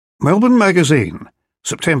Melbourne Magazine,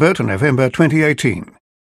 September to November 2018.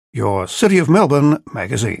 Your City of Melbourne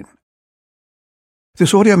magazine.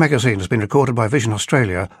 This audio magazine has been recorded by Vision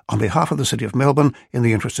Australia on behalf of the City of Melbourne in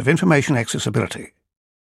the interests of information accessibility.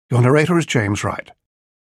 Your narrator is James Wright.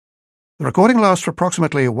 The recording lasts for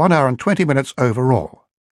approximately 1 hour and 20 minutes overall.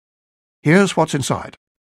 Here's what's inside.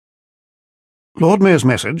 Lord Mayor's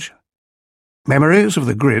message, memories of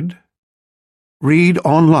the grid, read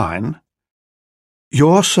online,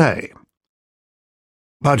 your say,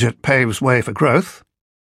 budget paves way for growth,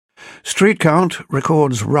 street count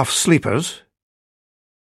records rough sleepers,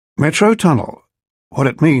 Metro Tunnel, what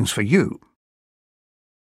it means for you,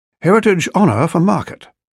 heritage honour for market,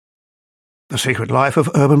 the secret life of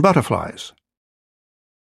urban butterflies,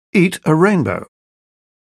 eat a rainbow,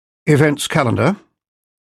 events calendar,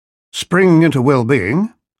 spring into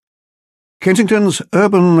well-being, Kensington's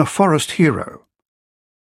urban forest hero,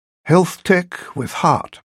 health tech with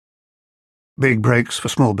heart, big breaks for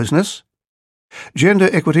small business, gender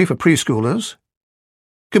equity for preschoolers,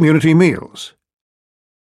 community meals,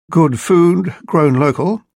 good food grown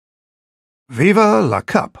local, Viva la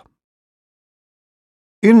Cup.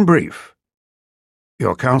 In brief,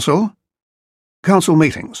 your council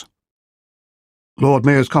meetings, Lord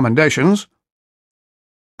Mayor's commendations,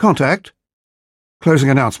 contact,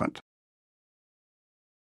 closing announcement.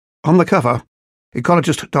 On the cover,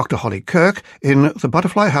 ecologist Dr. Holly Kirk in the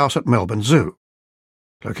Butterfly House at Melbourne Zoo.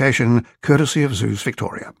 Location courtesy of Zoos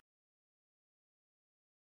Victoria.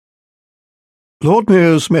 Lord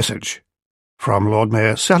Mayor's message from Lord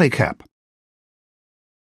Mayor Sally Capp.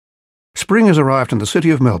 Spring has arrived in the City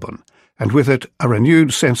of Melbourne, and with it a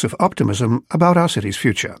renewed sense of optimism about our city's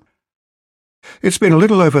future. It's been a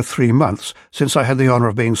little over 3 months since I had the honour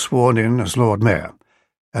of being sworn in as Lord Mayor,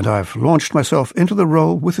 and I've launched myself into the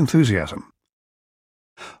role with enthusiasm.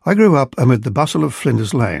 I grew up amid the bustle of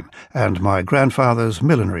Flinders Lane and my grandfather's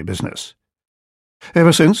millinery business.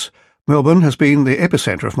 Ever since, Melbourne has been the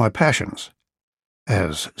epicentre of my passions.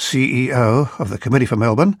 As CEO of the Committee for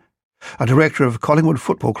Melbourne, a director of Collingwood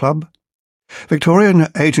Football Club, Victorian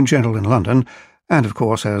Agent General in London, and of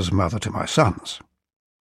course as mother to my sons.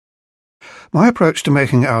 My approach to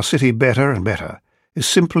making our city better and better is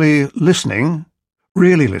simply listening,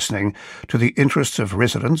 really listening, to the interests of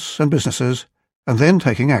residents and businesses, and then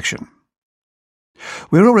taking action.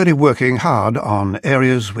 We're already working hard on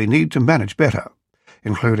areas we need to manage better,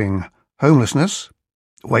 including homelessness,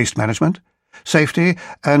 waste management, safety,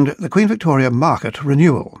 and the Queen Victoria market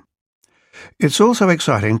renewal. It's also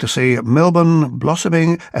exciting to see Melbourne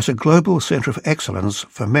blossoming as a global centre of excellence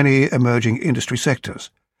for many emerging industry sectors,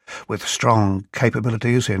 with strong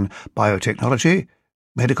capabilities in biotechnology,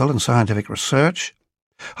 medical and scientific research,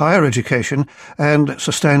 higher education, and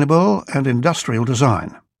sustainable and industrial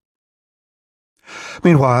design.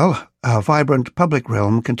 Meanwhile, our vibrant public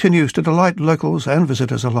realm continues to delight locals and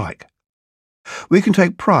visitors alike. We can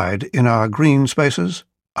take pride in our green spaces,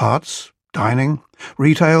 arts, dining,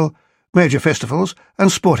 retail, major festivals,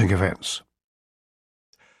 and sporting events.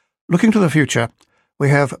 Looking to the future, we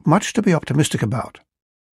have much to be optimistic about.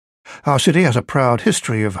 Our city has a proud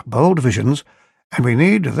history of bold visions, and we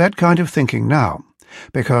need that kind of thinking now,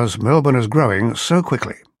 because Melbourne is growing so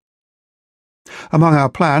quickly. Among our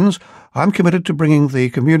plans, I'm committed to bringing the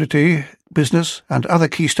community, business and other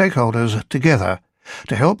key stakeholders together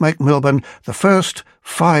to help make Melbourne the first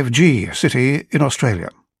 5G city in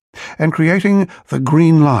Australia, and creating the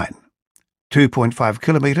Green Line, 2.5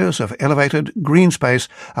 kilometres of elevated green space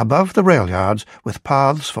above the rail yards with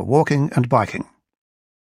paths for walking and biking.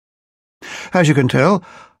 As you can tell,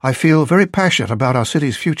 I feel very passionate about our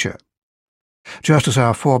city's future. Just as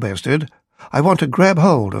our forebears did, I want to grab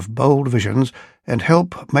hold of bold visions and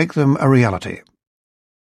help make them a reality.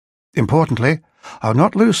 Importantly, I'll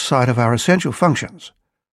not lose sight of our essential functions: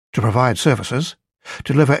 to provide services,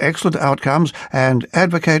 deliver excellent outcomes, and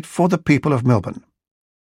advocate for the people of Melbourne.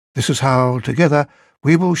 This is how, together,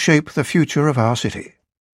 we will shape the future of our city.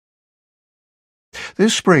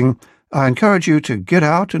 This spring, I encourage you to get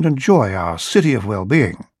out and enjoy our city of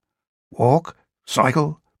well-being. Walk,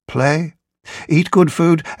 cycle, play, eat good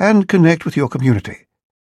food, and connect with your community.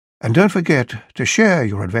 And don't forget to share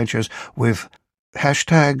your adventures with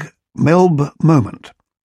 #MelbMoment.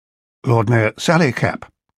 Lord Mayor Sally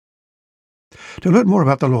Capp. To learn more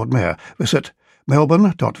about the Lord Mayor, visit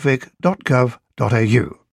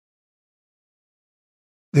melbourne.vic.gov.au.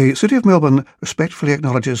 The City of Melbourne respectfully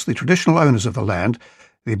acknowledges the traditional owners of the land,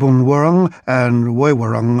 the Boonwurrung and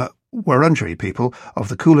Woiwurrung Wurundjeri people of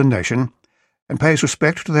the Kulin Nation, and pays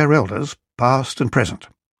respect to their elders, past and present.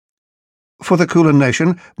 For the Kulin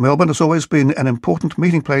Nation, Melbourne has always been an important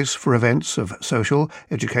meeting place for events of social,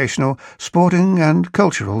 educational, sporting and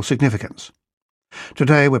cultural significance.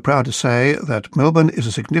 Today we're proud to say that Melbourne is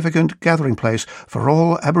a significant gathering place for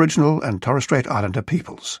all Aboriginal and Torres Strait Islander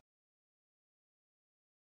peoples.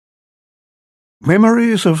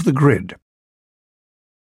 Memories of the Grid.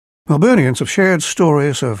 Melburnians have shared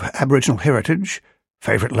stories of Aboriginal heritage,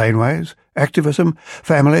 favourite laneways, activism,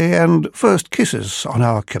 family and first kisses on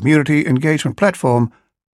our community engagement platform,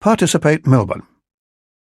 Participate Melbourne.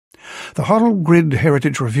 The Hoddle Grid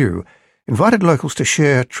Heritage Review invited locals to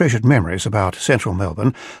share treasured memories about central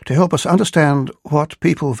Melbourne to help us understand what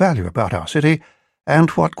people value about our city and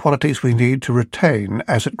what qualities we need to retain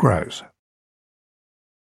as it grows.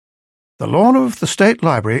 The lawn of the State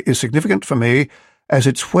Library is significant for me as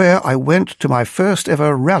it's where I went to my first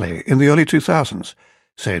ever rally in the early 2000s,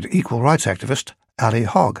 said equal rights activist Ali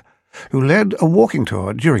Hogg, who led a walking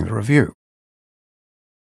tour during the review.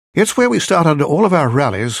 It's where we started all of our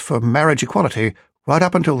rallies for marriage equality right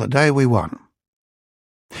up until the day we won.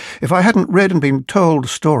 If I hadn't read and been told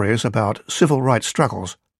stories about civil rights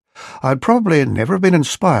struggles, I'd probably never have been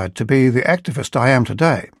inspired to be the activist I am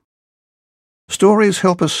today. Stories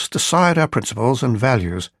help us decide our principles and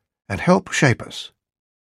values and help shape us.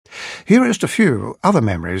 Here are just a few other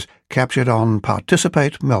memories captured on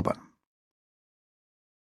Participate Melbourne.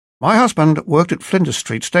 My husband worked at Flinders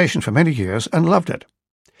Street Station for many years and loved it.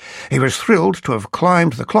 He was thrilled to have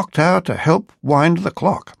climbed the clock tower to help wind the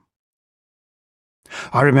clock.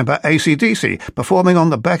 I remember AC/DC performing on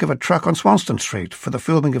the back of a truck on Swanston Street for the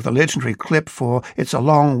filming of the legendary clip for It's a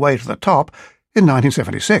Long Way to the Top in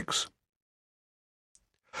 1976.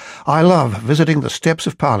 I love visiting the steps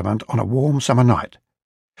of Parliament on a warm summer night.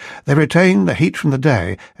 They retain the heat from the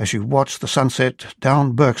day as you watch the sunset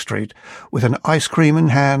down Burke Street with an ice cream in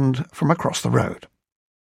hand from across the road.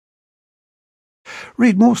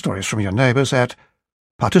 Read more stories from your neighbours at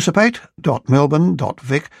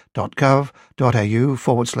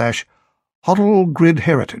participate.melbourne.vic.gov.au/Hoddle Grid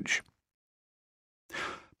Heritage.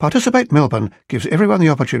 Participate Melbourne gives everyone the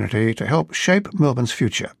opportunity to help shape Melbourne's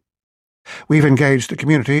future. We've engaged the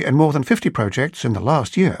community in more than 50 projects in the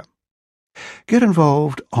last year. Get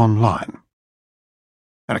involved online.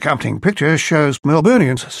 An accompanying picture shows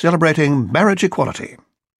Melburnians celebrating marriage equality.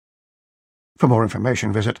 For more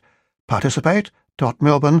information, visit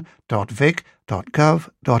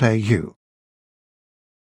participate.melbourne.vic.gov.au.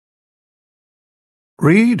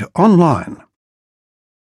 Read online.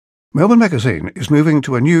 Melbourne Magazine is moving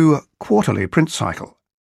to a new quarterly print cycle.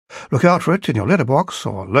 Look out for it in your letterbox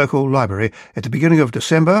or local library at the beginning of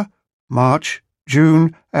December, March,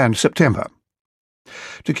 June and September.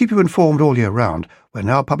 To keep you informed all year round, we're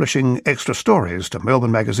now publishing extra stories to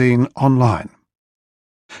Melbourne Magazine online.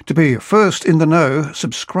 To be first in the know,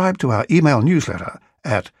 subscribe to our email newsletter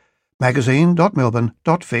at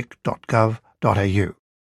magazine.melbourne.vic.gov.au.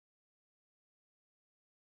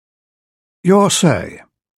 Your Say.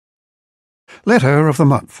 Letter of the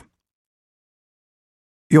Month.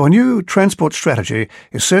 Your new transport strategy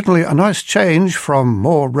is certainly a nice change from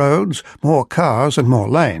more roads, more cars and more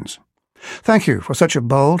lanes. Thank you for such a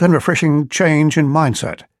bold and refreshing change in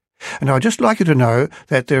mindset, and I'd just like you to know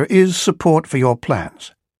that there is support for your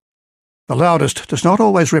plans. The loudest does not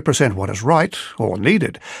always represent what is right or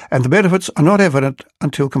needed, and the benefits are not evident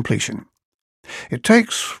until completion. It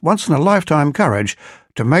takes once-in-a-lifetime courage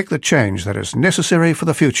to make the change that is necessary for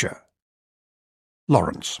the future.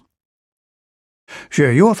 Lawrence.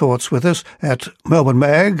 Share your thoughts with us at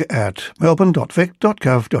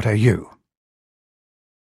melbournemag@melbourne.vic.gov.au.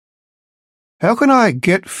 How can I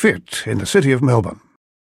get fit in the City of Melbourne?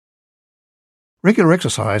 Regular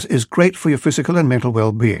exercise is great for your physical and mental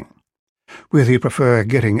well-being. Whether you prefer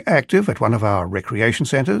getting active at one of our recreation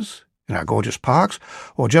centres, in our gorgeous parks,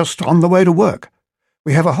 or just on the way to work,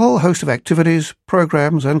 we have a whole host of activities,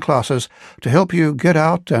 programs and classes to help you get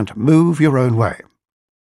out and move your own way.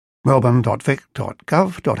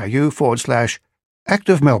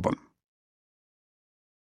 melbourne.vic.gov.au/Active Melbourne.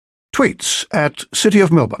 Tweets at City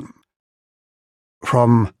of Melbourne.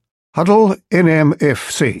 From Huddle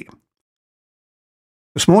NMFC.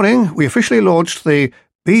 This morning we officially launched the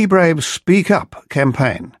Be Brave Speak Up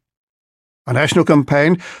campaign, a national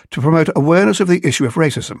campaign to promote awareness of the issue of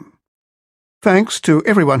racism. Thanks to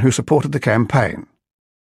everyone who supported the campaign.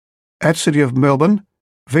 At City of Melbourne,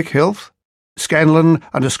 Vic Health,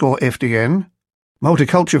 Scanlon_FDN,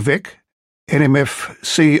 Multiculture Vic,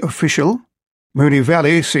 NMFC Official, Moonee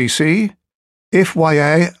Valley CC,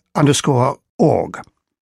 FYA_org.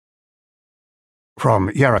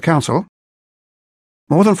 From Yarra Council,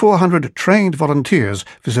 More than 400 trained volunteers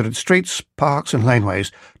visited streets, parks and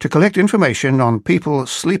laneways to collect information on people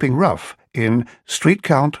sleeping rough in Street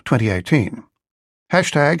Count 2018.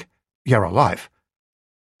 Hashtag Yarra Life.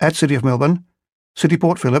 At City of Melbourne, City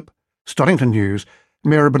Port Phillip, Stonnington News,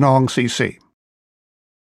 Maribyrnong CC.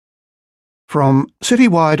 From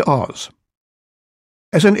Citywide Oz.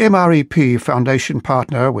 As an MREP Foundation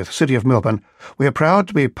partner with City of Melbourne, we are proud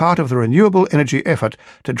to be part of the renewable energy effort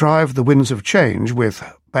to drive the winds of change with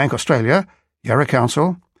Bank Australia, Yarra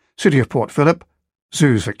Council, City of Port Phillip,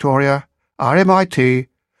 Zoos Victoria, RMIT,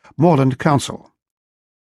 Moreland Council.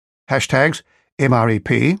 Hashtags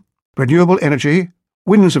MREP, Renewable Energy,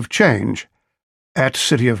 Winds of Change, at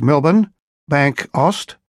City of Melbourne, Bank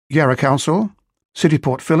Aust, Yarra Council, City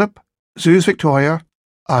Port Phillip, Zoos Victoria,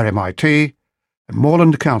 RMIT, and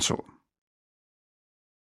Moreland Council.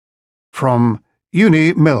 From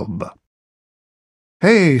Uni Melb.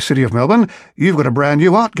 Hey, City of Melbourne, you've got a brand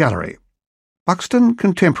new art gallery. Buxton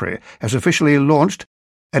Contemporary has officially launched,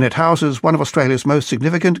 and it houses one of Australia's most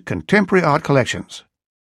significant contemporary art collections.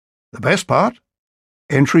 The best part?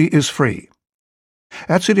 Entry is free.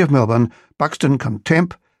 At City of Melbourne, Buxton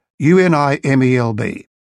Contemp, UNIMELB.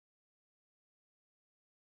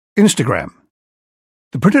 Instagram.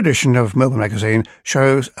 The print edition of Melbourne Magazine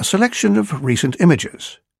shows a selection of recent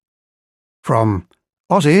images. From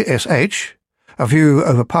Aussie SH, a view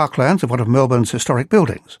over parklands of one of Melbourne's historic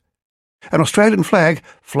buildings. An Australian flag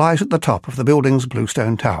flies at the top of the building's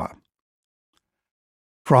bluestone tower.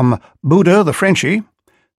 From Buddha the Frenchie,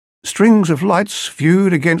 strings of lights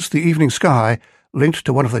viewed against the evening sky linked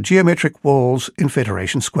to one of the geometric walls in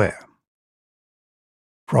Federation Square.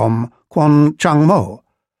 From Kwon Chang Mo,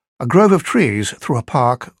 a grove of trees through a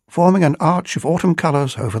park forming an arch of autumn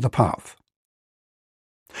colours over the path.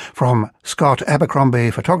 From Scott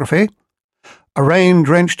Abercrombie Photography, a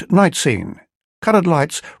rain-drenched night scene, coloured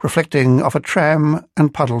lights reflecting off a tram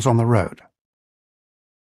and puddles on the road.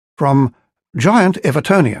 From Giant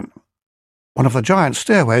Evertonian, one of the giant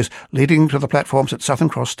stairways leading to the platforms at Southern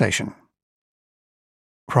Cross Station.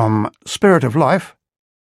 From Spirit of Life,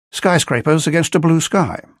 skyscrapers against a blue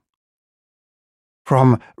sky.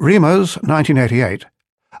 From Rima's 1988,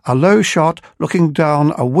 a low shot looking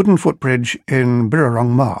down a wooden footbridge in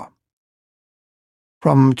Birrarong Ma.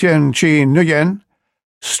 From Tien Chi Nguyen,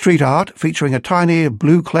 street art featuring a tiny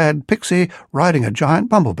blue-clad pixie riding a giant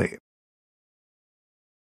bumblebee.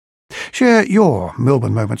 Share your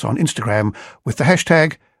Melbourne moments on Instagram with the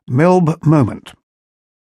hashtag #MelbMoment.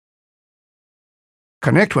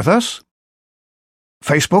 Connect with us.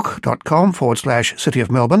 Facebook.com/City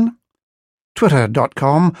of Melbourne.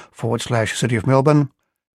 Twitter.com/City of Melbourne,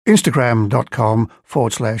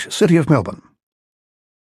 Instagram.com/City of Melbourne.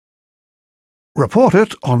 Report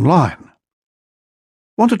it online.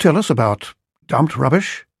 Want to tell us about dumped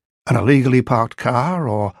rubbish, an illegally parked car,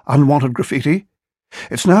 or unwanted graffiti?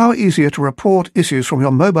 It's now easier to report issues from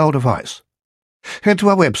your mobile device. Head to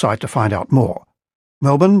our website to find out more.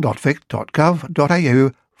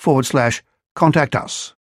 melbourne.vic.gov.au/contact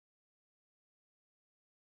us.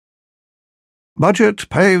 Budget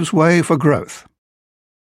paves way for growth.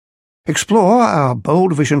 Explore our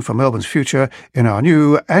bold vision for Melbourne's future in our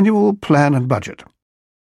new annual plan and budget.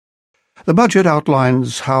 The budget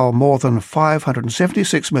outlines how more than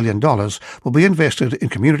 $576 million will be invested in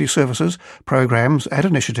community services, programs and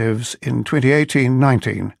initiatives in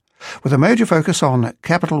 2018-19, with a major focus on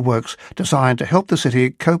capital works designed to help the city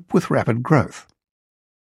cope with rapid growth.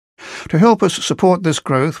 To help us support this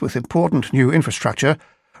growth with important new infrastructure,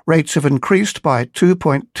 rates have increased by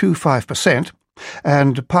 2.25%,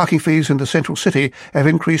 and parking fees in the central city have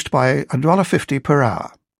increased by $1.50 per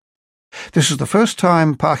hour. This is the first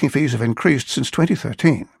time parking fees have increased since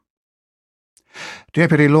 2013.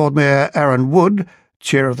 Deputy Lord Mayor Aaron Wood,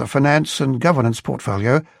 Chair of the Finance and Governance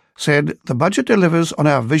Portfolio, said the budget delivers on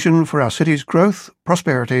our vision for our city's growth,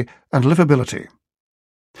 prosperity and livability.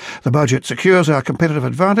 The budget secures our competitive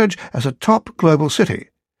advantage as a top global city,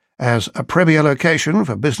 as a premier location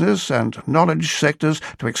for business and knowledge sectors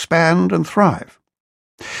to expand and thrive.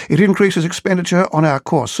 It increases expenditure on our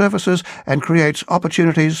core services and creates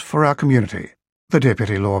opportunities for our community, the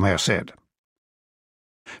Deputy Lord Mayor said.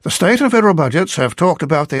 The state and federal budgets have talked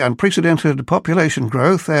about the unprecedented population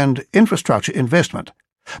growth and infrastructure investment,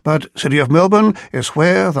 but City of Melbourne is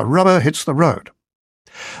where the rubber hits the road.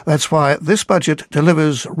 That's why this budget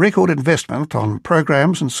delivers record investment on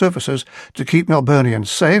programs and services to keep Melburnians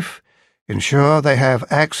safe, ensure they have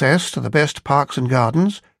access to the best parks and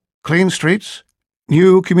gardens, clean streets,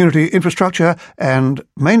 new community infrastructure, and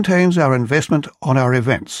maintains our investment on our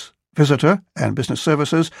events, visitor and business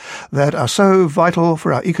services that are so vital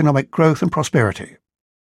for our economic growth and prosperity.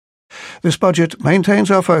 This budget maintains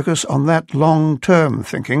our focus on that long-term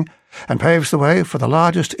thinking and paves the way for the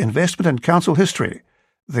largest investment in council history,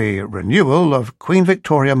 the renewal of Queen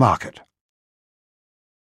Victoria Market.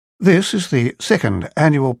 This is the second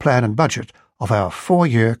annual plan and budget of our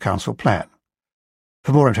 4-year council plan.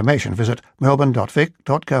 For more information, visit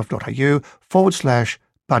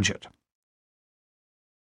melbourne.vic.gov.au/budget.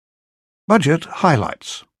 Budget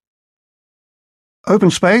highlights: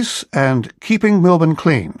 open space and keeping Melbourne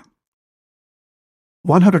clean.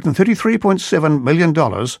 $133.7 million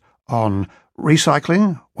on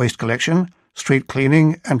recycling, waste collection, street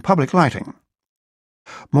cleaning and public lighting.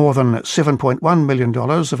 More than $7.1 million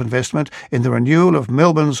of investment in the renewal of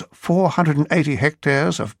Melbourne's 480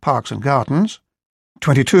 hectares of parks and gardens.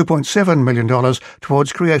 $22.7 million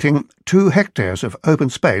towards creating 2 hectares of open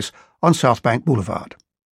space on South Bank Boulevard.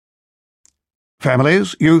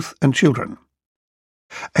 Families, youth and children.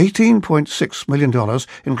 $18.6 million,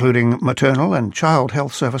 including maternal and child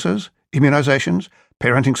health services, immunisations,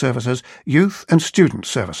 parenting services, youth and student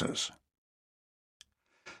services.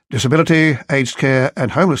 Disability, aged care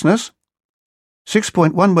and homelessness.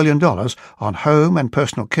 $6.1 million on home and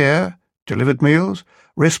personal care, delivered meals,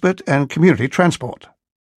 respite and community transport.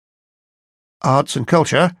 Arts and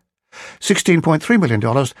culture. $16.3 million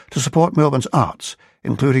to support Melbourne's arts,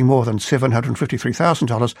 including more than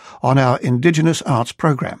 $753,000 on our Indigenous Arts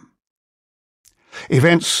program.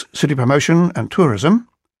 Events, city promotion and tourism.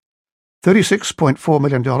 $36.4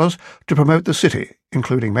 million to promote the city,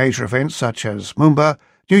 including major events such as Moomba,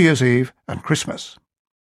 New Year's Eve and Christmas.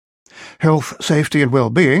 Health, safety and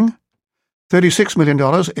well-being. $36 million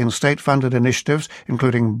in state-funded initiatives,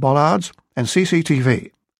 including bollards and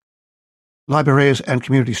CCTV. Libraries and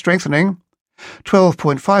community strengthening.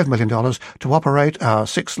 $12.5 million to operate our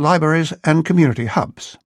 6 libraries and community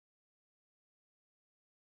hubs.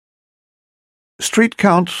 Street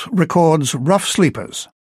count records rough sleepers.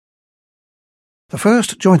 The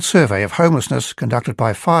first joint survey of homelessness conducted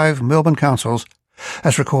by 5 Melbourne councils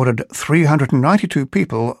has recorded 392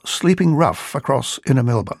 people sleeping rough across inner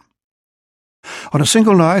Melbourne. On a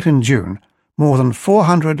single night in June, more than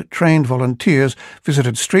 400 trained volunteers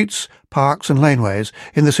visited streets, parks and laneways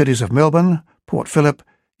in the cities of Melbourne, Port Phillip,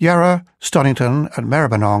 Yarra, Stonnington and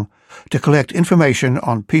Maribyrnong to collect information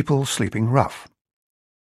on people sleeping rough.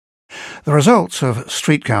 The results of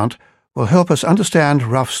Street Count will help us understand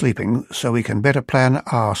rough sleeping so we can better plan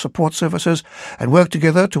our support services and work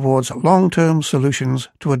together towards long-term solutions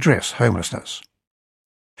to address homelessness.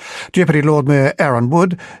 Deputy Lord Mayor Aaron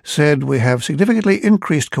Wood said we have significantly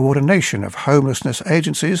increased coordination of homelessness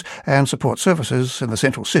agencies and support services in the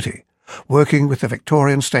central city, working with the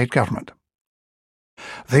Victorian State Government.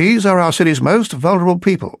 These are our city's most vulnerable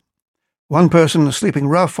people. One person sleeping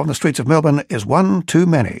rough on the streets of Melbourne is one too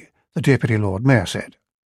many, the Deputy Lord Mayor said.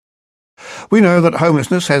 We know that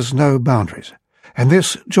homelessness has no boundaries, and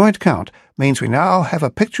this joint count means we now have a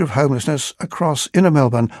picture of homelessness across inner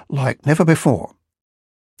Melbourne like never before.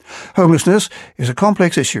 Homelessness is a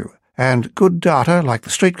complex issue, and good data like the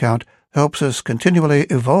street count helps us continually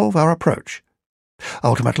evolve our approach.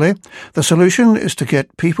 Ultimately, the solution is to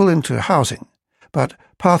get people into housing, but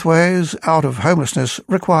pathways out of homelessness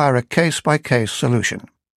require a case-by-case solution.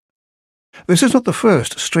 This is not the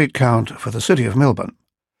first street count for the City of Melbourne.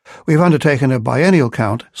 We've undertaken a biennial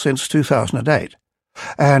count since 2008,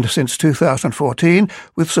 and since 2014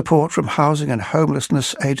 with support from housing and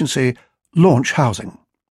homelessness agency Launch Housing.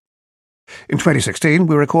 In 2016,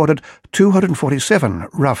 we recorded 247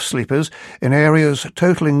 rough sleepers in areas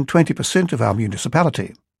totalling 20% of our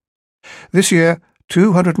municipality. This year,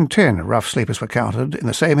 210 rough sleepers were counted in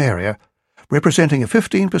the same area, representing a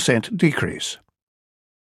 15% decrease.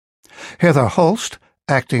 Heather Holst,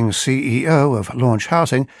 acting CEO of Launch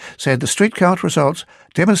Housing, said the street count results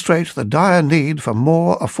demonstrate the dire need for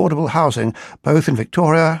more affordable housing both in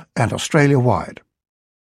Victoria and Australia-wide.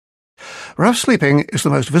 Rough sleeping is the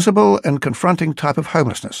most visible and confronting type of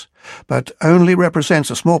homelessness, but only represents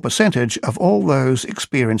a small percentage of all those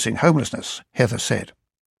experiencing homelessness, Heather said.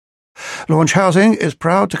 Launch Housing is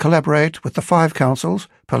proud to collaborate with the 5 councils,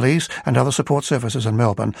 police and other support services in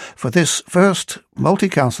Melbourne for this first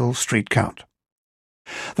multi-council street count.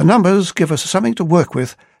 The numbers give us something to work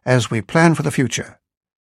with as we plan for the future.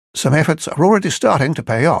 Some efforts are already starting to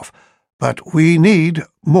pay off, but we need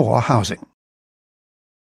more housing.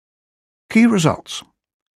 Key results.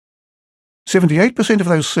 78% of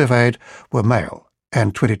those surveyed were male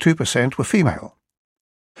and 22% were female.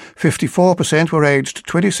 54% were aged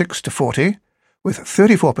 26 to 40, with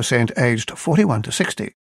 34% aged 41 to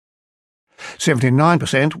 60.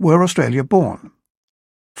 79% were Australia-born.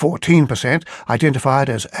 14% identified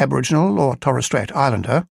as Aboriginal or Torres Strait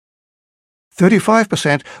Islander,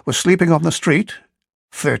 35% were sleeping on the street,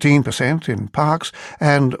 13% in parks,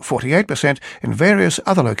 and 48% in various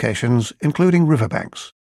other locations, including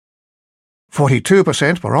riverbanks.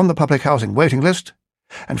 42% were on the public housing waiting list,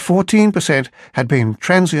 and 14% had been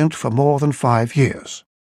transient for more than 5 years.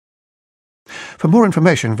 For more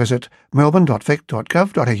information, visit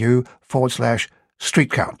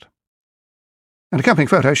melbourne.vic.gov.au/street count. An accompanying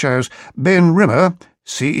photo shows Ben Rimmer,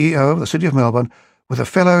 CEO of the City of Melbourne, with a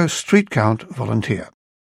fellow street count volunteer.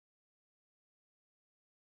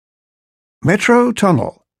 Metro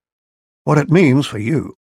Tunnel. What it means for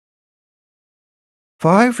you.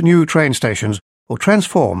 5 new train stations will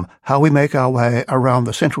transform how we make our way around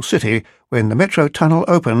the central city when the Metro Tunnel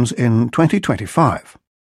opens in 2025.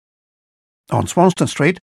 On Swanston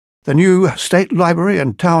Street, the new State Library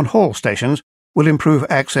and Town Hall stations will improve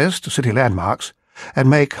access to city landmarks and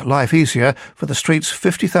make life easier for the street's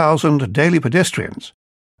 50,000 daily pedestrians,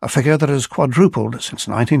 a figure that has quadrupled since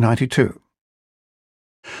 1992.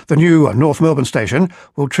 The new North Melbourne station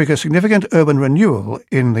will trigger significant urban renewal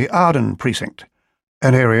in the Arden precinct,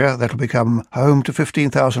 an area that will become home to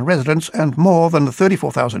 15,000 residents and more than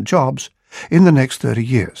 34,000 jobs in the next 30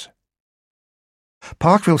 years.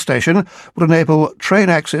 Parkville Station will enable train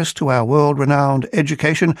access to our world-renowned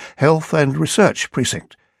education, health and research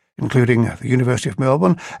precinct, including the University of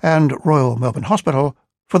Melbourne and Royal Melbourne Hospital,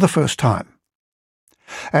 for the first time.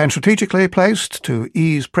 And strategically placed to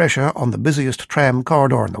ease pressure on the busiest tram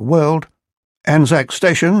corridor in the world, Anzac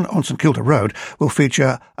Station on St Kilda Road will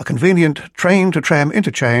feature a convenient train-to-tram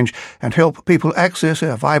interchange and help people access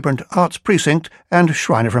a vibrant arts precinct and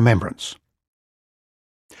shrine of remembrance.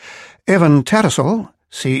 Evan Tattersall,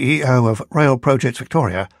 CEO of Rail Projects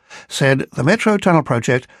Victoria, said the Metro Tunnel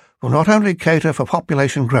project will not only cater for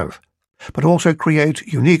population growth, but also create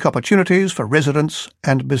unique opportunities for residents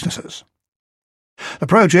and businesses. The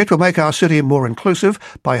project will make our city more inclusive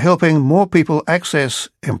by helping more people access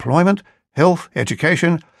employment, health,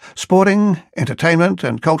 education, sporting, entertainment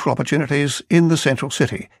and cultural opportunities in the central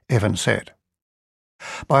city, Evans said.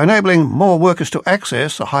 By enabling more workers to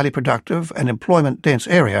access a highly productive and employment-dense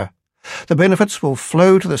area, the benefits will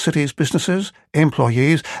flow to the city's businesses,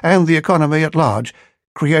 employees and the economy at large,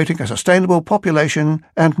 creating a sustainable population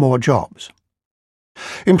and more jobs.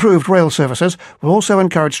 Improved rail services will also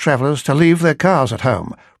encourage travellers to leave their cars at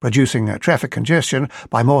home, reducing traffic congestion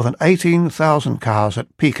by more than 18,000 cars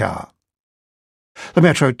at peak hour. The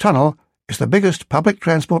Metro Tunnel is the biggest public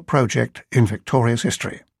transport project in Victoria's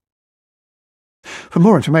history. For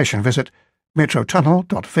more information, visit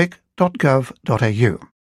metrotunnel.vic.gov.au.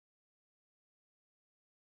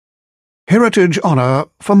 Heritage Honour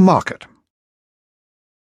for Market.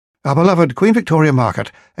 Our beloved Queen Victoria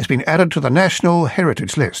Market has been added to the National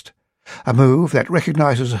Heritage List, a move that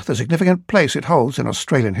recognises the significant place it holds in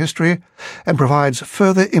Australian history and provides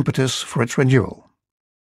further impetus for its renewal.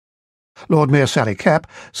 Lord Mayor Sally Capp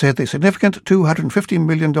said the significant $250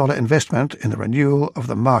 million investment in the renewal of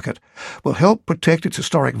the market will help protect its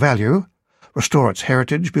historic value, restore its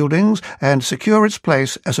heritage buildings and secure its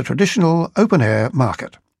place as a traditional open-air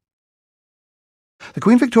market. The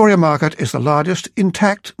Queen Victoria Market is the largest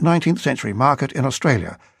intact 19th century market in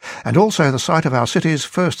Australia and also the site of our city's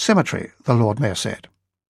first cemetery, the Lord Mayor said.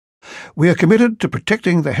 We are committed to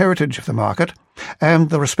protecting the heritage of the market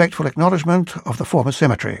and the respectful acknowledgement of the former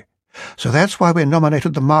cemetery, so that's why we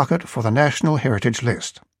nominated the market for the National Heritage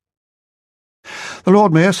List. The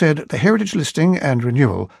Lord Mayor said the heritage listing and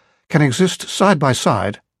renewal can exist side by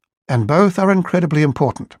side, and both are incredibly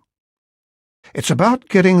important. It's about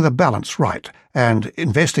getting the balance right and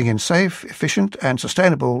investing in safe, efficient and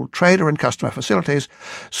sustainable trader and customer facilities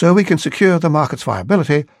so we can secure the market's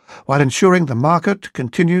viability while ensuring the market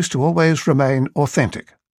continues to always remain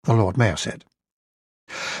authentic, the Lord Mayor said.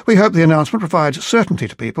 We hope the announcement provides certainty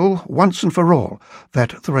to people, once and for all,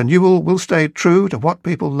 that the renewal will stay true to what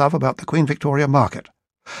people love about the Queen Victoria Market,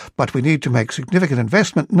 but we need to make significant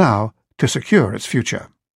investment now to secure its future.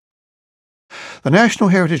 The National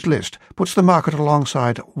Heritage List puts the market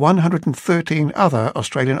alongside 113 other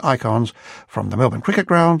Australian icons, from the Melbourne Cricket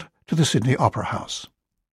Ground to the Sydney Opera House.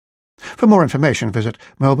 For more information, visit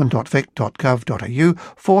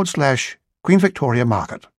melbourne.vic.gov.au/Queen Victoria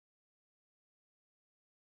Market.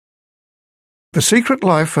 The Secret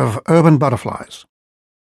Life of Urban Butterflies.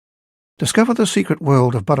 Discover the secret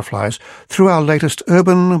world of butterflies through our latest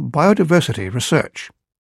urban biodiversity research.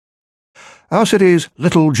 Our city's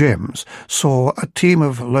Little Gems saw a team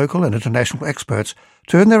of local and international experts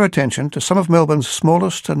turn their attention to some of Melbourne's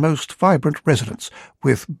smallest and most vibrant residents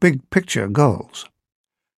with big-picture goals.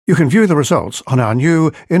 You can view the results on our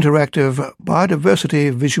new interactive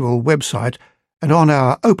biodiversity visual website and on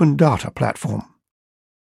our open data platform.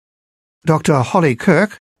 Dr. Holly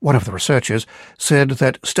Kirk, one of the researchers, said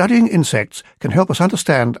that studying insects can help us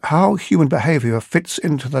understand how human behaviour fits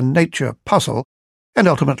into the nature puzzle and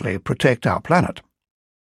ultimately protect our planet.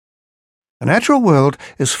 The natural world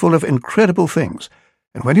is full of incredible things,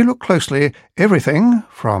 and when you look closely, everything,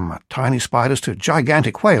 from tiny spiders to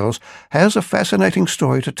gigantic whales, has a fascinating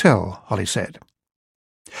story to tell, Holly said.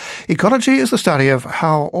 Ecology is the study of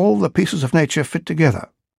how all the pieces of nature fit together,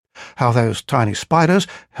 how those tiny spiders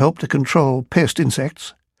help to control pest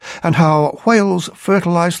insects, and how whales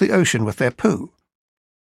fertilize the ocean with their poo.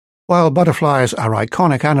 While butterflies are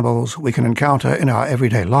iconic animals we can encounter in our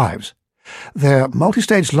everyday lives, their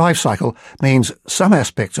multi-stage life cycle means some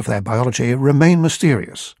aspects of their biology remain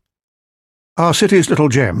mysterious. Our city's little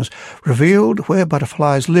gems revealed where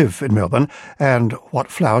butterflies live in Melbourne and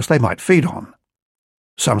what flowers they might feed on.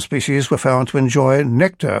 Some species were found to enjoy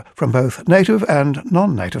nectar from both native and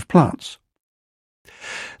non-native plants.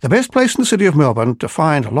 The best place in the city of Melbourne to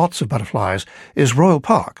find lots of butterflies is Royal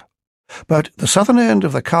Park, but the southern end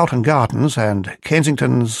of the Carlton Gardens and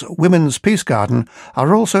Kensington's Women's Peace Garden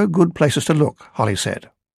are also good places to look, Holly said.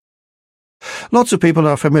 Lots of people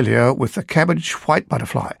are familiar with the cabbage white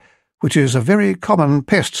butterfly, which is a very common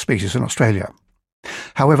pest species in Australia.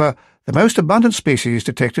 However, the most abundant species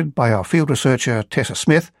detected by our field researcher Tessa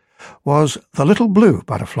Smith was the little blue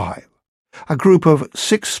butterfly, a group of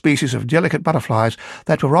 6 species of delicate butterflies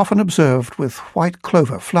that were often observed with white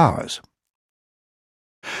clover flowers.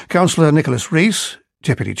 Councillor Nicholas Rees,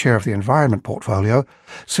 Deputy Chair of the Environment Portfolio,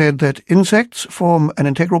 said that insects form an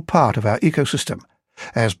integral part of our ecosystem,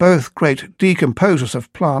 as both great decomposers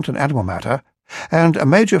of plant and animal matter, and a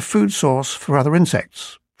major food source for other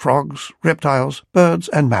insects, frogs, reptiles, birds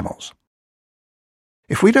and mammals.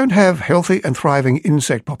 If we don't have healthy and thriving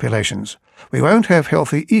insect populations, we won't have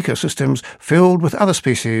healthy ecosystems filled with other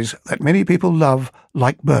species that many people love,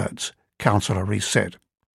 like birds, Councillor Rees said.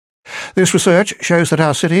 This research shows that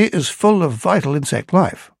our city is full of vital insect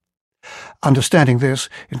life. Understanding this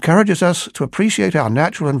encourages us to appreciate our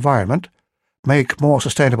natural environment, make more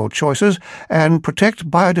sustainable choices, and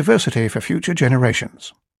protect biodiversity for future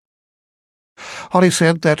generations. Holly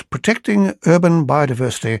said that protecting urban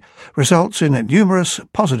biodiversity results in numerous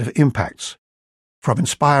positive impacts, from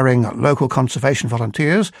inspiring local conservation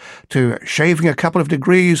volunteers to shaving a couple of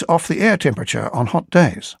degrees off the air temperature on hot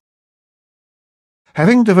days.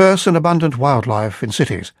 Having diverse and abundant wildlife in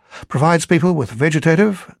cities provides people with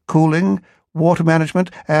vegetative, cooling, water management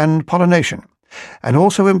and pollination, and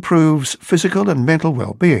also improves physical and mental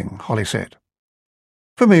well-being, Holly said.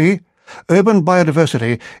 For me, urban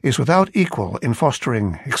biodiversity is without equal in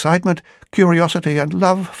fostering excitement, curiosity and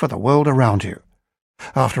love for the world around you.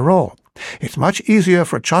 After all, it's much easier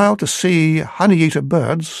for a child to see honey-eater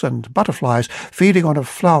birds and butterflies feeding on a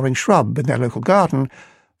flowering shrub in their local garden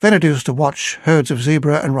than it is to watch herds of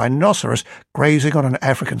zebra and rhinoceros grazing on an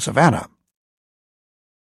African savanna.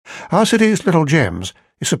 Our city's Little Gems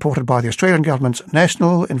is supported by the Australian Government's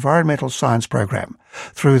National Environmental Science Program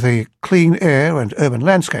through the Clean Air and Urban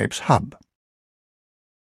Landscapes Hub.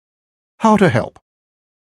 How to help.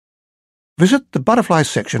 Visit the butterflies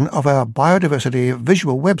section of our biodiversity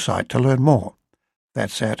visual website to learn more.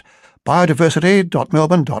 That's at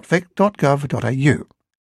biodiversity.melbourne.vic.gov.au.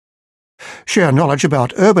 Share knowledge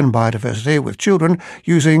about urban biodiversity with children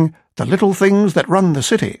using The Little Things That Run the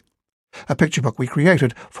City, a picture book we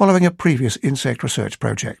created following a previous insect research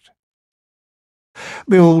project.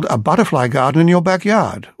 Build a butterfly garden in your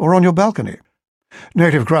backyard or on your balcony.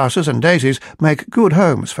 Native grasses and daisies make good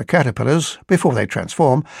homes for caterpillars before they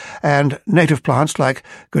transform, and native plants like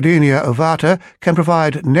Gardenia ovata can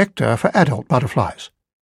provide nectar for adult butterflies.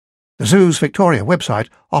 The Zoos Victoria website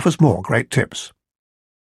offers more great tips.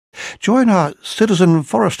 Join our Citizen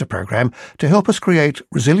Forester program to help us create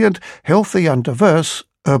resilient, healthy and diverse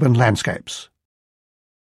urban landscapes.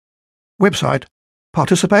 Website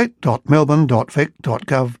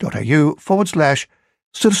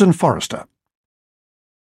participate.melbourne.vic.gov.au/Citizen Forester.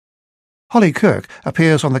 Holly Kirk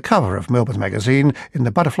appears on the cover of Melbourne Magazine in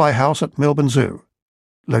the Butterfly House at Melbourne Zoo.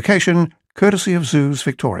 Location courtesy of Zoos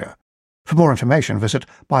Victoria. For more information visit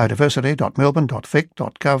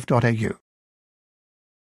biodiversity.melbourne.vic.gov.au.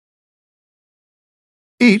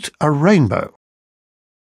 Eat a rainbow.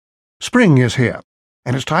 Spring is here,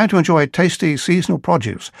 and it's time to enjoy tasty seasonal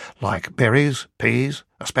produce like berries, peas,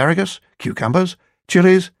 asparagus, cucumbers,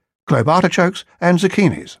 chilies, globe artichokes and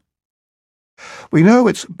zucchinis. We know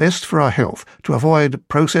it's best for our health to avoid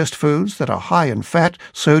processed foods that are high in fat,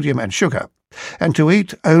 sodium and sugar, and to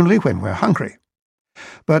eat only when we're hungry.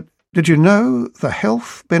 But did you know the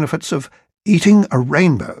health benefits of eating a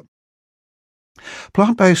rainbow?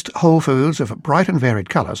 Plant-based whole foods of bright and varied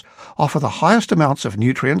colours offer the highest amounts of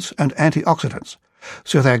nutrients and antioxidants,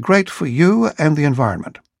 so they're great for you and the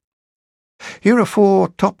environment. Here are 4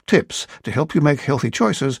 top tips to help you make healthy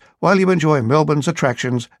choices while you enjoy Melbourne's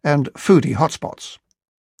attractions and foodie hotspots.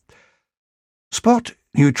 Spot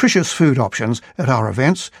nutritious food options at our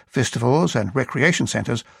events, festivals and recreation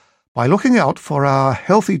centres by looking out for our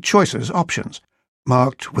Healthy Choices options,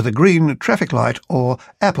 marked with a green traffic light or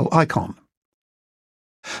apple icon.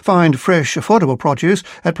 Find fresh, affordable produce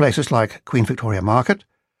at places like Queen Victoria Market,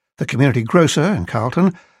 the Community Grocer in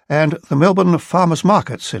Carlton, and the Melbourne Farmers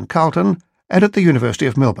Markets in Carlton and at the University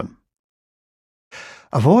of Melbourne.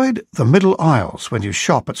 Avoid the middle aisles when you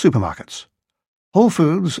shop at supermarkets. Whole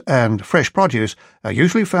foods and fresh produce are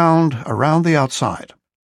usually found around the outside.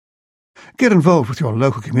 Get involved with your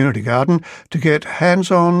local community garden to get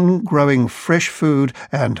hands-on growing fresh food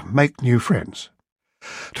and make new friends.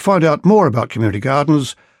 To find out more about community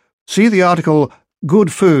gardens, see the article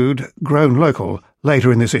Good Food Grown Local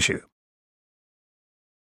later in this issue.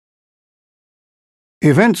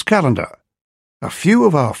 Events Calendar. A few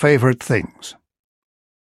of our favourite things.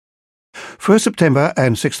 1st September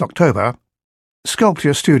and 6th October,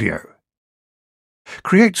 Sculpture Studio.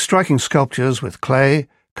 Create striking sculptures with clay,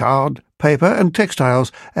 card, paper and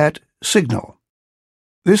textiles at Signal.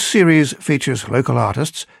 This series features local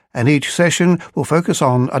artists, and each session will focus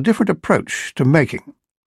on a different approach to making.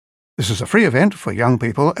 This is a free event for young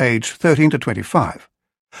people aged 13 to 25.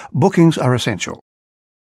 Bookings are essential.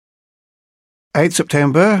 8th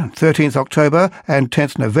September, 13th October and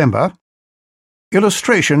 10th November,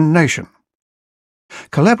 Illustration Nation.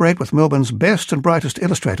 Collaborate with Melbourne's best and brightest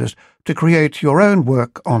illustrators to create your own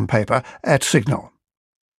work on paper at Signal.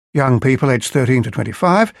 Young people aged 13 to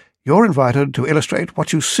 25, you're invited to illustrate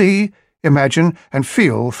what you see, imagine and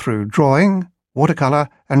feel through drawing, watercolour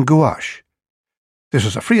and gouache. This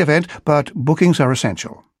is a free event, but bookings are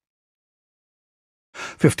essential.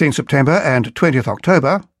 15th September and 20th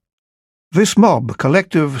October, This Mob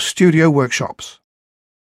Collective Studio Workshops.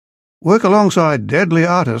 Work alongside deadly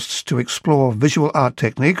artists to explore visual art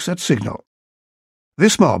techniques at Signal.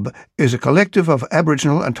 This Mob is a collective of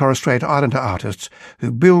Aboriginal and Torres Strait Islander artists who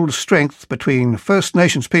build strength between First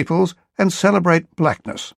Nations peoples and celebrate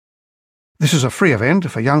blackness. This is a free event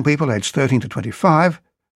for young people aged 13 to 25.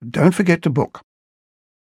 Don't forget to book.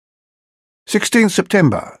 16th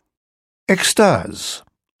September, Extase.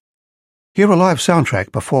 Hear a live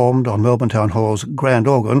soundtrack performed on Melbourne Town Hall's grand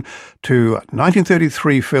organ to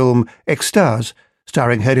 1933 film Extase,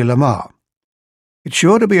 starring Hedy Lamarr. It's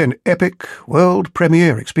sure to be an epic world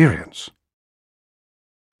premiere experience.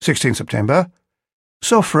 16th September,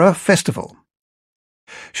 Sofra Festival.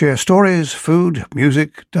 Share stories, food,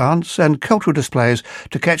 music, dance and cultural displays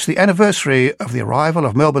to catch the anniversary of the arrival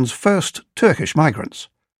of Melbourne's first Turkish migrants.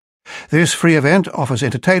 This free event offers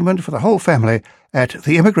entertainment for the whole family at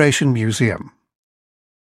the Immigration Museum.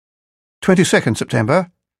 22nd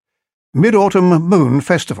September, Mid-Autumn Moon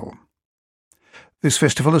Festival. This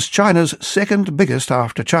festival is China's second biggest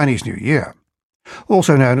after Chinese New Year.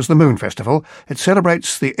 Also known as the Moon Festival, it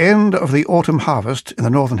celebrates the end of the autumn harvest in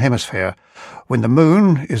the Northern Hemisphere, when the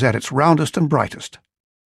moon is at its roundest and brightest.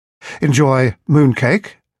 Enjoy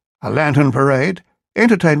mooncake, a lantern parade,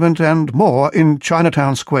 entertainment and more in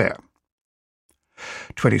Chinatown Square.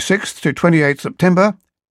 26th to 28th September,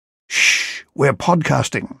 Shh, we're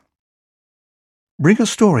podcasting. Bring a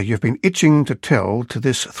story you've been itching to tell to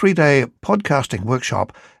this 3-day podcasting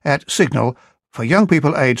workshop at Signal for young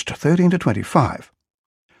people aged 13 to 25.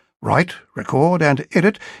 Write, record and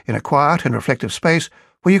edit in a quiet and reflective space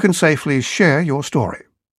where you can safely share your story.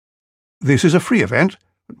 This is a free event,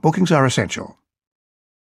 but bookings are essential.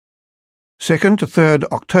 2nd to 3rd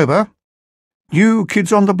October, New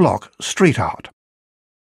Kids on the Block Street Art.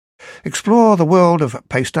 Explore the world of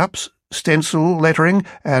paste-ups, stencil, lettering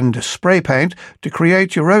and spray paint to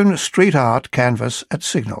create your own street art canvas at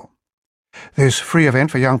Signal. This free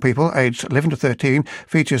event for young people aged 11 to 13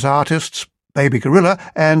 features artists Baby Gorilla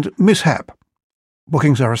and Mishap.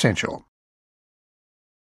 Bookings are essential.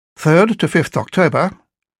 3rd to 5th October,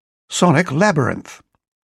 Sonic Labyrinth.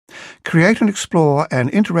 Create and explore an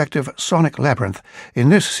interactive sonic labyrinth in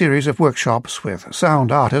this series of workshops with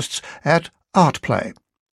sound artists at Artplay.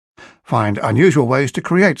 Find unusual ways to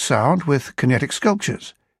create sound with kinetic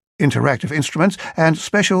sculptures, interactive instruments and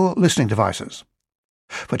special listening devices.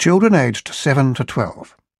 For children aged 7 to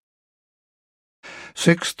 12.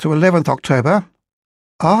 6th to 11th October,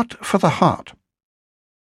 Art for the Heart.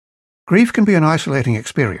 Grief can be an isolating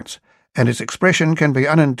experience, and its expression can be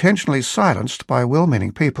unintentionally silenced by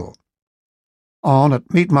well-meaning people. On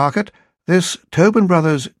at Meat Market, This Tobin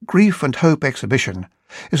Brothers Grief and Hope exhibition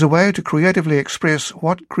is a way to creatively express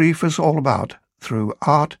what grief is all about through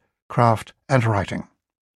art, craft and writing.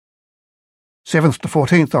 7th to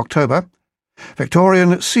 14th October,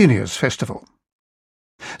 Victorian Seniors Festival.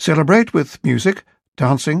 Celebrate with music,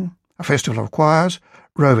 dancing, a festival of choirs,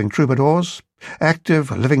 roving troubadours, active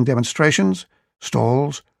living demonstrations,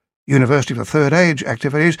 stalls, University of the Third Age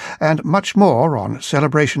activities and much more on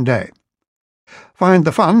Celebration Day. Find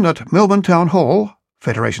the fun at Melbourne Town Hall,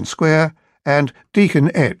 Federation Square and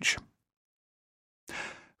Deakin Edge.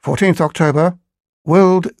 14th October,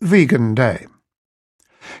 World Vegan Day.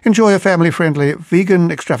 Enjoy a family-friendly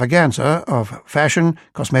vegan extravaganza of fashion,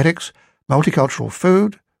 cosmetics, multicultural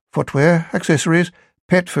food, footwear, accessories,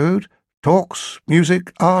 pet food, talks,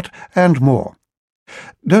 music, art and more.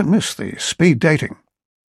 Don't miss the speed dating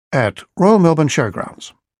at Royal Melbourne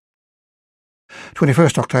Showgrounds.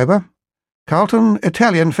 21st October, Carlton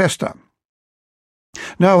Italian Festa.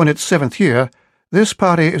 Now in its 7th year, this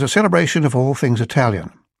party is a celebration of all things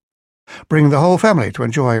Italian. Bring the whole family to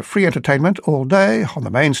enjoy free entertainment all day on the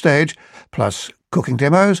main stage, plus cooking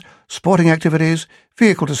demos, sporting activities,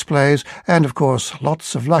 vehicle displays, and, of course,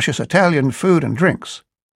 lots of luscious Italian food and drinks.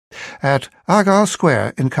 At Argyle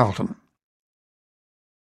Square in Carlton.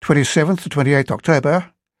 27th to 28th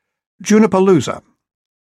October, Junipalooza.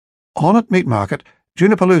 On at Meat Market,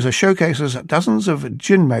 Junipalooza showcases dozens of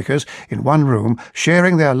gin makers in one room,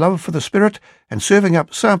 sharing their love for the spirit and serving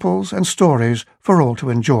up samples and stories for all to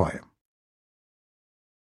enjoy.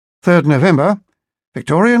 3rd November,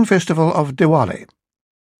 Victorian Festival of Diwali.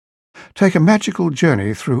 Take a magical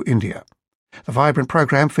journey through India. The vibrant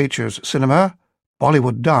program features cinema,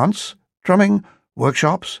 Bollywood dance, drumming,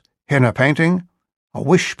 workshops, henna painting, a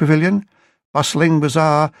wish pavilion, bustling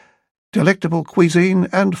bazaar, delectable cuisine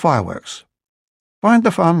and fireworks. Find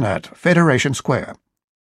the fun at Federation Square.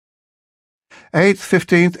 8th,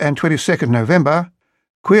 15th and 22nd November,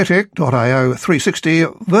 Queertech.io 360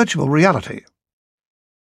 Virtual Reality.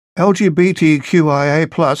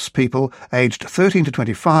 LGBTQIA+ people aged 13 to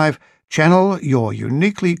 25 channel your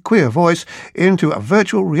uniquely queer voice into a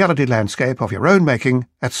virtual reality landscape of your own making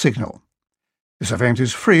at Signal. This event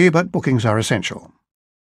is free, but bookings are essential.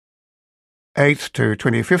 8th to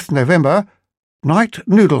 25th November, Night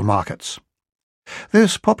Noodle Markets.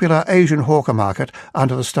 This popular Asian hawker market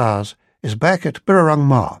under the stars is back at Birrarung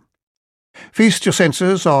Ma. Feast your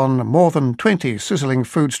senses on more than 20 sizzling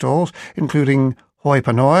food stalls, including Hoi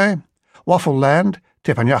Panoi, Waffle Land,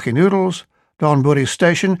 Teppanyaki Noodles, Donburi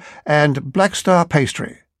Station and Black Star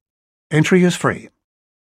Pastry. Entry is free.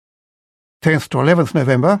 10th to 11th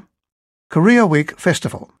November, Korea Week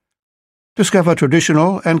Festival. Discover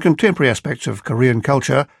traditional and contemporary aspects of Korean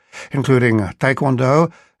culture, including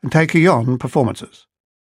Taekwondo and Taekyon performances,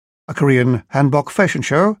 a Korean hanbok fashion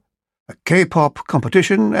show, a K-pop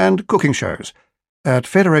competition and cooking shows at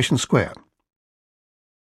Federation Square.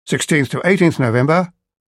 16th to 18th November,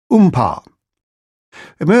 Oompa.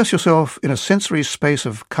 Immerse yourself in a sensory space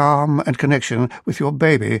of calm and connection with your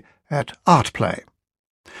baby at Art Play.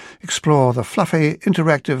 Explore the fluffy,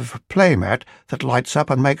 interactive play mat that lights up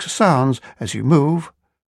and makes sounds as you move,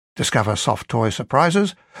 discover soft toy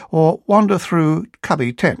surprises, or wander through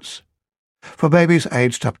cubby tents for babies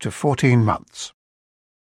aged up to 14 months.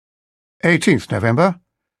 18th November,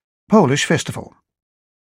 Polish Festival.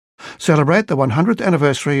 Celebrate the 100th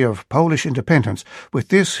anniversary of Polish independence with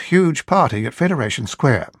this huge party at Federation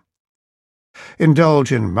Square.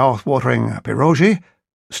 Indulge in mouth-watering pierogi,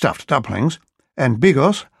 stuffed dumplings, and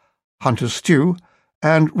bigos, hunter's stew,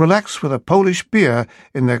 and relax with a Polish beer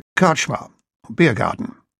in the Karczma, beer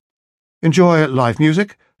garden. Enjoy live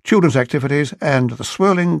music, children's activities, and the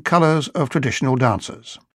swirling colours of traditional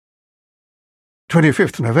dances.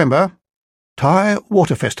 25th November, Thai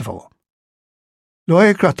Water Festival.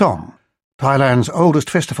 Loy Krathong, Thailand's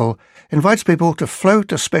oldest festival, invites people to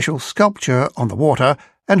float a special sculpture on the water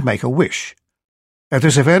and make a wish. At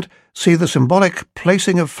this event, see the symbolic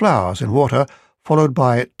placing of flowers in water, followed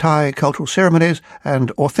by Thai cultural ceremonies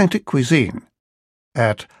and authentic cuisine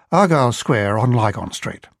at Argyle Square on Lygon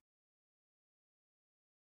Street.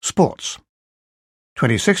 Sports.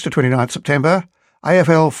 26th to 29th September,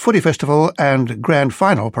 AFL Footy Festival and Grand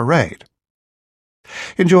Final Parade.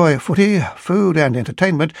 Enjoy footy, food and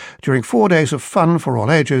entertainment during 4 days of fun for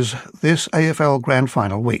all ages this AFL Grand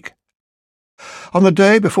Final week. On the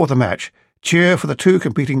day before the match, cheer for the two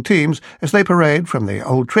competing teams as they parade from the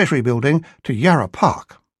Old Treasury Building to Yarra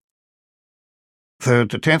Park. 3rd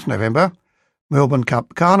to 10th November, Melbourne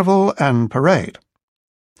Cup Carnival and Parade.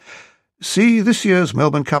 See this year's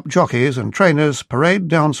Melbourne Cup jockeys and trainers parade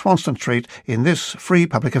down Swanston Street in this free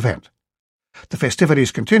public event. The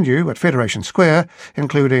festivities continue at Federation Square,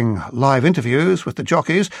 including live interviews with the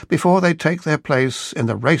jockeys before they take their place in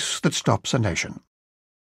the race that stops a nation.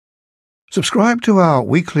 Subscribe to our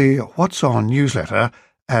weekly What's On newsletter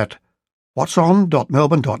at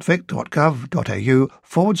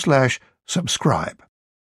whatson.melbourne.vic.gov.au/subscribe.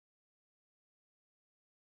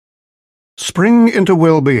 Spring into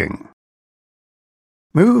well-being.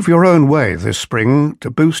 Move your own way this spring to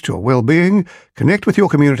boost your well-being, connect with your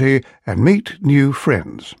community and meet new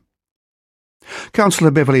friends.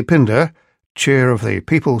 Councillor Beverly Pinder, chair of the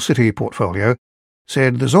People City portfolio,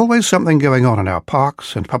 said there's always something going on in our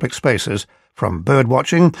parks and public spaces, from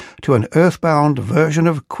bird-watching to an earthbound version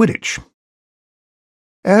of Quidditch.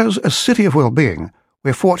 As a city of well-being,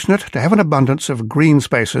 we're fortunate to have an abundance of green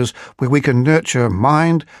spaces where we can nurture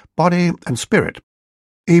mind, body and spirit,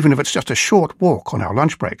 even if it's just a short walk on our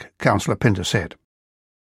lunch break, Councillor Pinder said.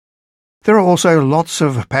 There are also lots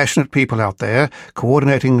of passionate people out there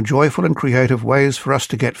coordinating joyful and creative ways for us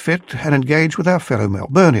to get fit and engage with our fellow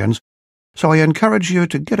Melburnians, so I encourage you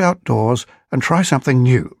to get outdoors and try something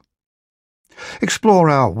new. Explore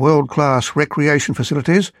our world-class recreation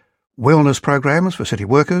facilities, wellness programs for city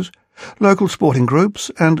workers, local sporting groups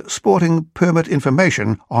and sporting permit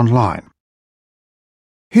information online.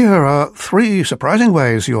 Here are 3 surprising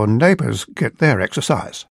ways your neighbours get their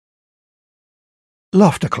exercise.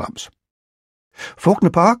 Laughter clubs. Faulkner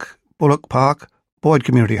Park, Bullock Park, Boyd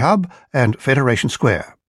Community Hub and Federation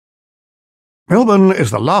Square. Melbourne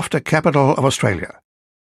is the laughter capital of Australia.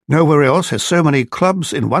 Nowhere else has so many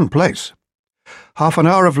clubs in one place. Half an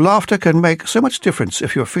hour of laughter can make so much difference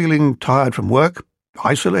if you're feeling tired from work,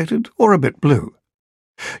 isolated or a bit blue.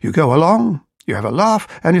 You go along, you have a laugh,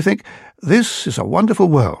 and you think, this is a wonderful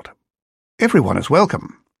world. Everyone is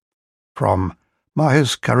welcome. From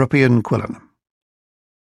Myers Caribbean Quillen.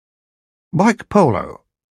 Bike polo,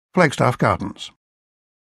 Flagstaff Gardens.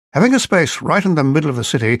 Having a space right in the middle of the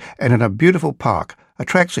city and in a beautiful park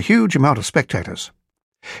attracts a huge amount of spectators.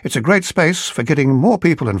 It's a great space for getting more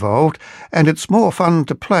people involved, and it's more fun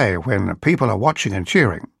to play when people are watching and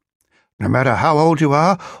cheering. No matter how old you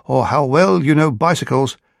are or how well you know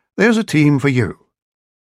bicycles, there's a team for you.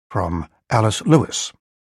 From Alice Lewis.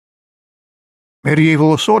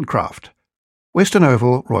 Medieval swordcraft, Western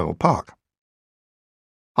Oval, Royal Park.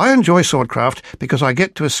 I enjoy swordcraft because I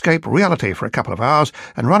get to escape reality for a couple of hours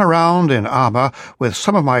and run around in armour with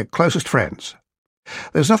some of my closest friends.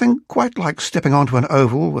 There's nothing quite like stepping onto an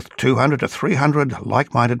oval with 200 to 300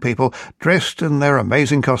 like-minded people dressed in their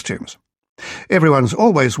amazing costumes. Everyone's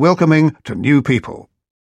always welcoming to new people.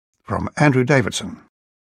 From Andrew Davidson.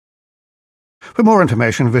 For more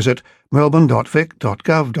information, visit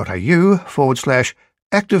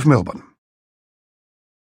melbourne.vic.gov.au/Active Melbourne.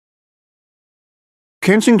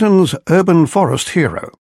 Kensington's urban forest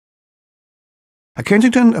hero. A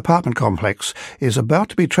Kensington apartment complex is about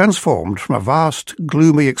to be transformed from a vast,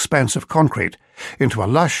 gloomy expanse of concrete into a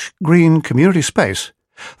lush, green community space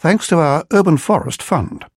thanks to our Urban Forest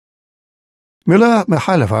Fund. Mila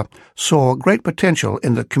Mihailova saw great potential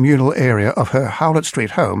in the communal area of her Howlett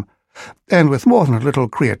Street home and with more than a little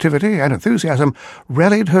creativity and enthusiasm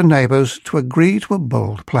rallied her neighbours to agree to a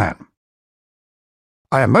bold plan.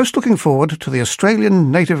 I am most looking forward to the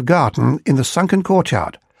Australian native garden in the sunken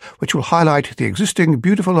courtyard, which will highlight the existing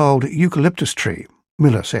beautiful old eucalyptus tree,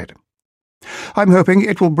 Miller said. I'm hoping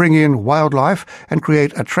it will bring in wildlife and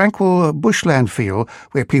create a tranquil bushland feel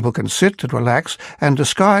where people can sit and relax and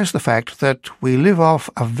disguise the fact that we live off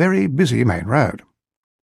a very busy main road.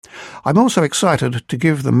 I'm also excited to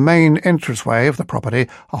give the main entranceway of the property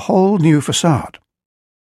a whole new facade.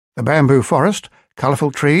 The bamboo forest,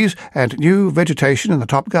 colourful trees and new vegetation in the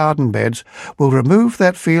top garden beds will remove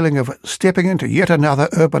that feeling of stepping into yet another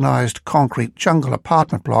urbanised concrete jungle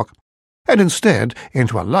apartment block and instead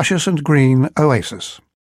into a luscious and green oasis.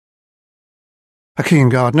 A keen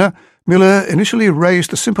gardener, Miller initially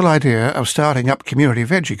raised the simple idea of starting up community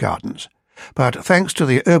veggie gardens, but thanks to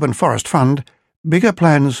the Urban Forest Fund, bigger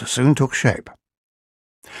plans soon took shape.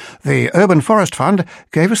 The Urban Forest Fund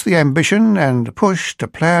gave us the ambition and push to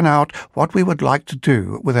plan out what we would like to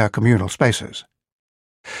do with our communal spaces.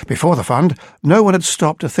 Before the fund, no one had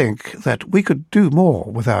stopped to think that we could do more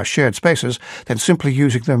with our shared spaces than simply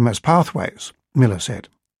using them as pathways, Miller said.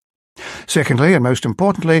 Secondly, and most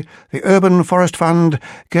importantly, the Urban Forest Fund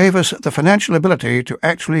gave us the financial ability to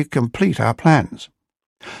actually complete our plans.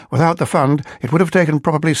 Without the fund, it would have taken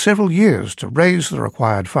probably several years to raise the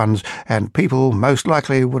required funds, and people most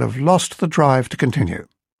likely would have lost the drive to continue.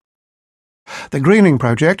 The greening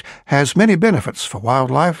project has many benefits for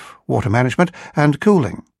wildlife, water management and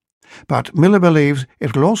cooling. but Miller believes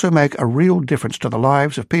it will also make a real difference to the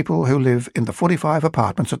lives of people who live in the 45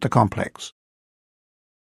 apartments at the complex.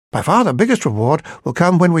 By far the biggest reward will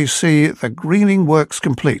come when we see the greening works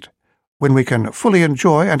complete, when we can fully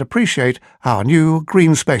enjoy and appreciate our new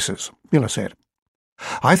green spaces, Miller said.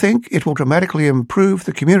 I think it will dramatically improve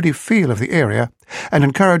the community feel of the area and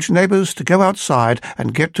encourage neighbours to go outside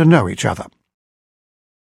and get to know each other.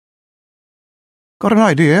 Got an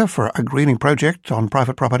idea for a greening project on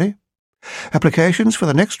private property? Applications for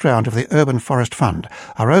the next round of the Urban Forest Fund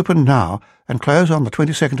are open now and close on the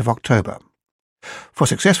 22nd of October. For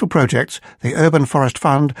successful projects, the Urban Forest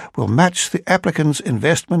Fund will match the applicant's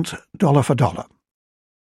investment dollar for dollar.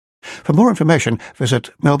 For more information,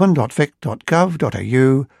 visit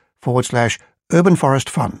melbourne.vic.gov.au/Urban Forest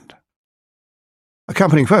Fund.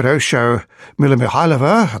 Accompanying photos show Mila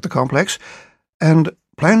Mihailova at the complex, and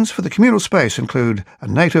plans for the communal space include a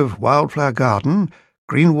native wildflower garden,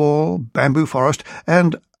 green wall, bamboo forest,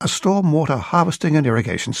 and a stormwater harvesting and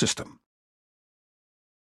irrigation system.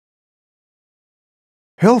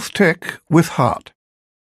 Health Tech with Heart.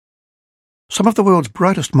 Some of the world's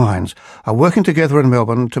brightest minds are working together in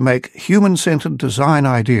Melbourne to make human-centred design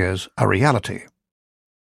ideas a reality.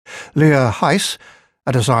 Leah Heiss,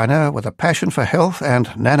 a designer with a passion for health and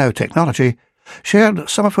nanotechnology, shared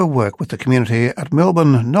some of her work with the community at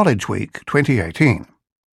Melbourne Knowledge Week 2018.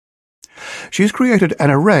 She's created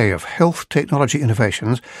an array of health technology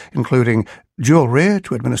innovations, including jewellery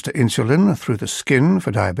to administer insulin through the skin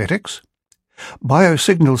for diabetics,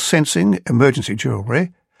 biosignal sensing emergency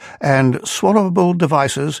jewellery, and swallowable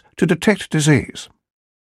devices to detect disease.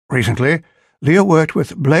 Recently, Leah worked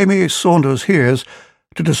with Blamey Saunders Hears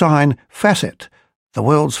to design Facet, the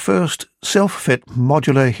world's first self-fit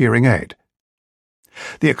modular hearing aid.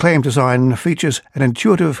 The acclaimed design features an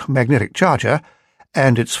intuitive magnetic charger,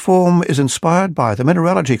 and its form is inspired by the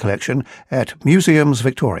mineralogy collection at Museums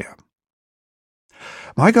Victoria.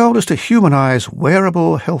 My goal is to humanise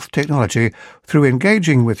wearable health technology through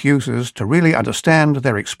engaging with users to really understand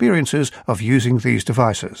their experiences of using these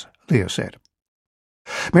devices, Leah said.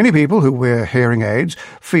 Many people who wear hearing aids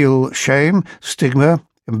feel shame, stigma,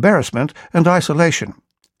 embarrassment, and isolation.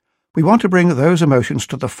 We want to bring those emotions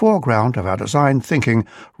to the foreground of our design thinking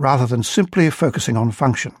rather than simply focusing on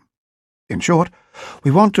function. In short,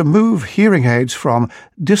 we want to move hearing aids from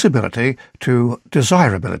disability to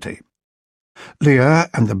desirability. Leah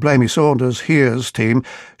and the Blamey Saunders Hears team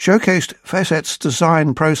showcased Facet's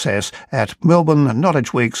design process at Melbourne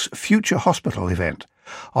Knowledge Week's Future Hospital event,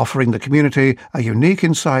 offering the community a unique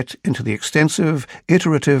insight into the extensive,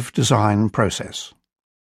 iterative design process.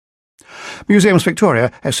 Museums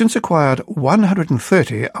Victoria has since acquired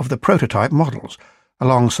 130 of the prototype models,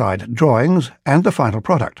 alongside drawings and the final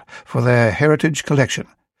product, for their heritage collection,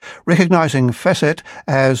 recognising Facet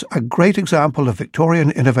as a great example of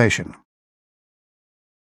Victorian innovation.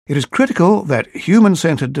 It is critical that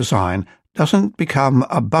human-centred design doesn't become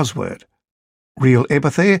a buzzword. Real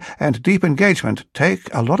empathy and deep engagement take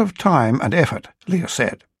a lot of time and effort, Leah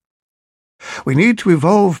said. We need to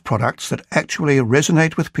evolve products that actually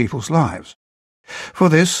resonate with people's lives. For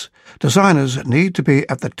this, designers need to be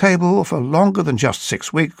at the table for longer than just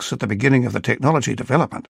 6 weeks at the beginning of the technology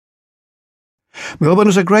development. Melbourne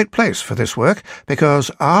is a great place for this work because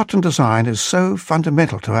art and design is so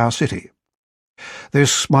fundamental to our city.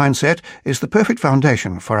 This mindset is the perfect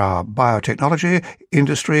foundation for our biotechnology,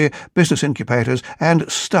 industry, business incubators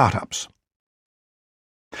and startups.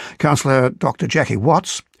 Councillor Dr. Jackie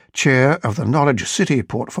Watts, Chair of the Knowledge City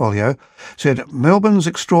portfolio, said Melbourne's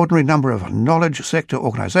extraordinary number of knowledge sector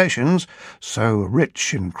organisations, so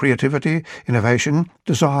rich in creativity, innovation,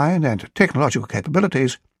 design and technological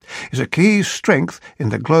capabilities, is a key strength in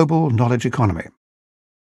the global knowledge economy.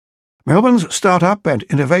 Melbourne's startup and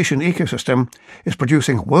innovation ecosystem is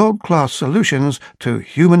producing world-class solutions to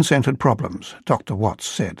human-centred problems, Dr. Watts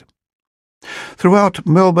said. Throughout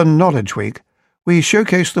Melbourne Knowledge Week, we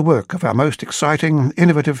showcase the work of our most exciting,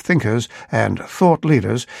 innovative thinkers and thought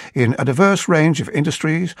leaders in a diverse range of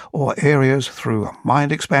industries or areas through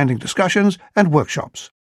mind-expanding discussions and workshops.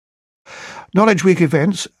 Knowledge Week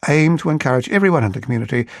events aim to encourage everyone in the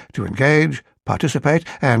community to engage, participate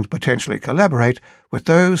and potentially collaborate with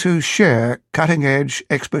those who share cutting-edge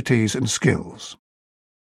expertise and skills.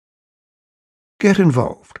 Get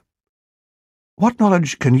involved. What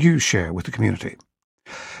knowledge can you share with the community?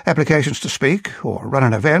 Applications to speak or run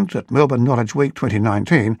an event at Melbourne Knowledge Week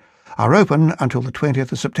 2019 are open until the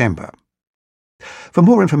 20th of September. For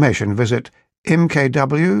more information, visit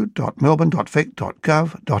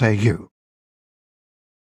mkw.melbourne.vic.gov.au.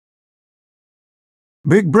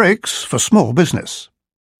 Big breaks for small business.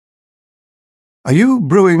 Are you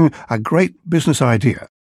brewing a great business idea?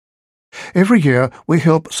 Every year, we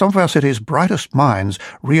help some of our city's brightest minds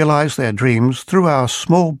realise their dreams through our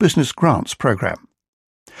Small Business Grants program.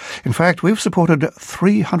 In fact, we've supported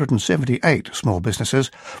 378 small businesses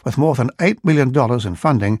with more than $8 million in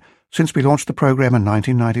funding since we launched the program in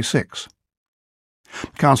 1996.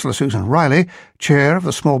 Councillor Susan Riley, Chair of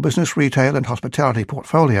the Small Business Retail and Hospitality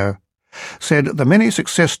Portfolio, said the many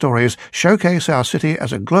success stories showcase our city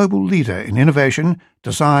as a global leader in innovation,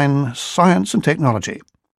 design, science and technology.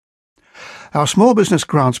 Our Small Business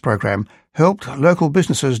Grants program helped local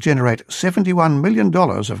businesses generate $71 million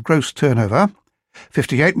of gross turnover,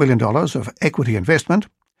 $58 million of equity investment,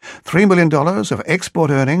 $3 million of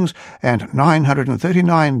export earnings and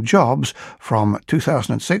 939 jobs from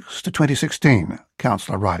 2006 to 2016,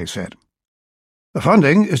 Councillor Riley said. The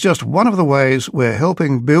funding is just one of the ways we're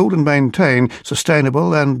helping build and maintain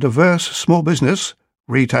sustainable and diverse small business,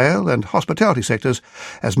 retail and hospitality sectors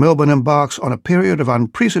as Melbourne embarks on a period of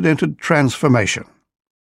unprecedented transformation.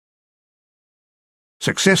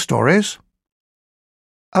 Success stories.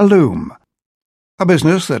 Alume, a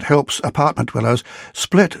business that helps apartment dwellers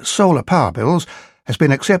split solar power bills, has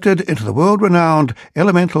been accepted into the world-renowned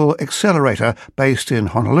Elemental Accelerator based in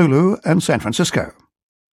Honolulu and San Francisco.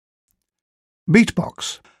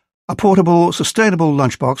 Beatbox, a portable, sustainable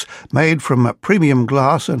lunchbox made from premium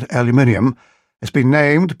glass and aluminium, has been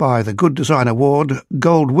named by the Good Design Award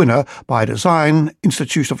Gold winner by Design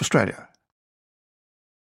Institute of Australia.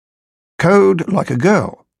 Code Like a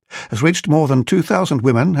Girl has reached more than 2,000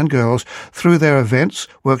 women and girls through their events,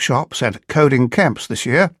 workshops and coding camps this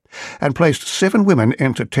year and placed 7 women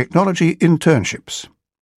into technology internships.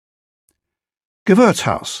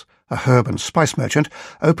 Gewurzhaus, a herb and spice merchant,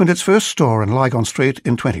 opened its first store in Lygon Street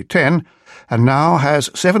in 2010 and now has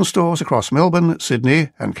 7 stores across Melbourne, Sydney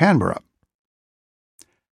and Canberra.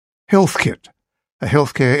 HealthKit, a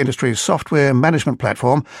healthcare industry software management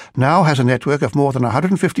platform, now has a network of more than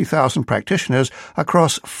 150,000 practitioners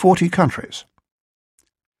across 40 countries.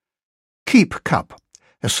 Keep Cup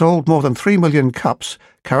has sold more than 3 million cups,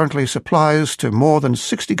 currently supplies to more than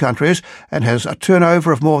 60 countries and has a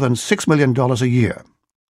turnover of more than $6 million a year.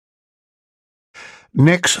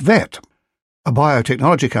 NexVet, a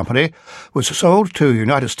biotechnology company, was sold to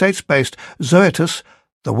United States-based Zoetis,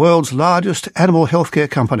 the world's largest animal healthcare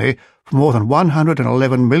company, for more than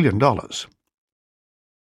 $111 million.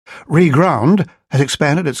 Reground has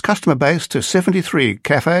expanded its customer base to 73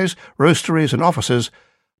 cafes, roasteries and offices,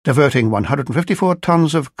 diverting 154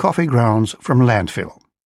 tonnes of coffee grounds from landfill.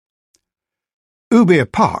 Uber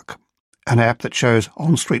Park, an app that shows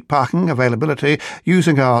on-street parking availability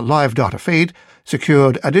using our live data feed,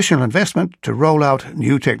 secured additional investment to roll out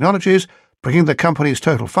new technologies, bringing the company's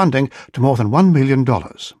total funding to more than $1 million.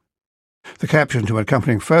 The caption to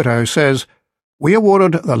accompanying photo says, "We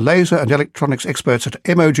awarded the laser and electronics experts at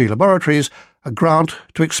MOG Laboratories a grant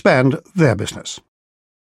to expand their business."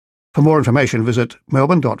 For more information, visit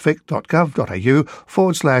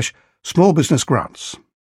melbourne.vic.gov.au/small business grants.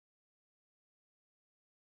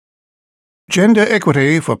 Gender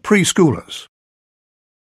equity for preschoolers.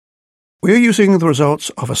 We are using the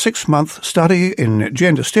results of a 6-month study in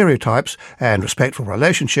gender stereotypes and respectful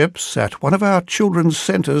relationships at one of our children's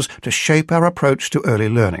centres to shape our approach to early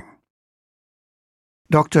learning.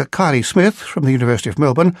 Dr. Kylie Smith from the University of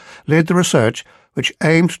Melbourne led the research which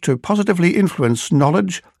aimed to positively influence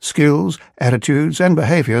knowledge, skills, attitudes and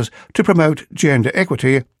behaviours to promote gender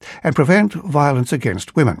equity and prevent violence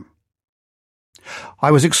against women. I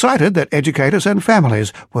was excited that educators and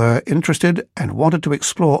families were interested and wanted to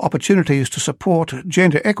explore opportunities to support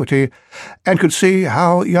gender equity and could see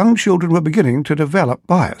how young children were beginning to develop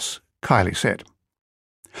bias, Kylie said.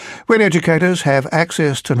 When educators have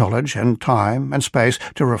access to knowledge and time and space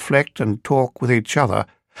to reflect and talk with each other,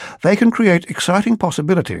 they can create exciting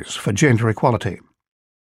possibilities for gender equality.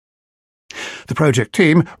 The project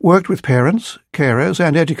team worked with parents, carers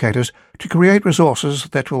and educators to create resources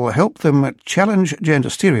that will help them challenge gender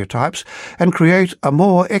stereotypes and create a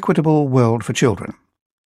more equitable world for children.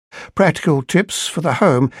 Practical tips for the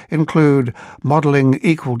home include modelling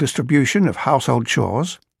equal distribution of household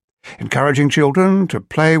chores, encouraging children to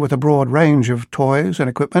play with a broad range of toys and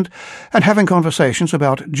equipment, and having conversations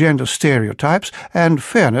about gender stereotypes and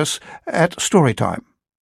fairness at story time.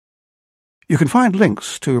 You can find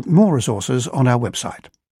links to more resources on our website.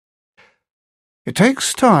 It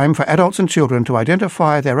takes time for adults and children to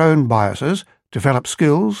identify their own biases, develop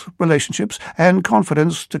skills, relationships, and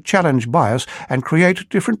confidence to challenge bias and create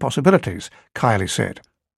different possibilities, Kylie said.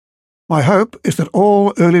 My hope is that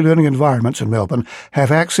all early learning environments in Melbourne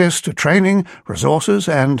have access to training, resources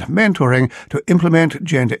and mentoring to implement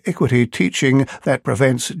gender equity teaching that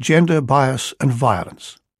prevents gender bias and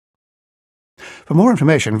violence. For more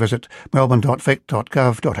information, visit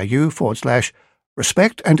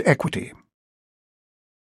melbourne.vic.gov.au/respect and equity.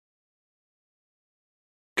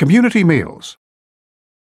 Community meals.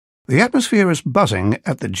 The atmosphere is buzzing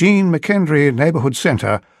at the Jean McKendry Neighbourhood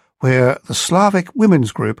Centre, where the Slavic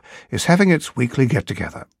Women's Group is having its weekly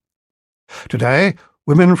get-together. Today,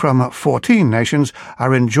 women from 14 nations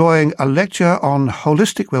are enjoying a lecture on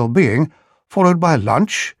holistic well-being, followed by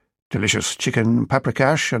lunch, delicious chicken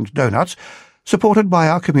paprikash and donuts, supported by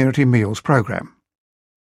our Community Meals programme.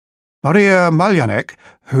 Maria Maljanek,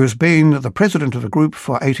 who's been the president of the group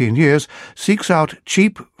for 18 years, seeks out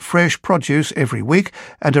cheap, fresh produce every week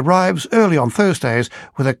and arrives early on Thursdays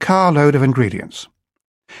with a carload of ingredients.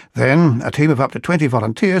 Then, a team of up to 20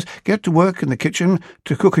 volunteers get to work in the kitchen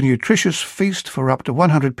to cook a nutritious feast for up to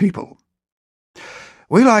 100 people.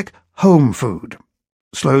 We like home food,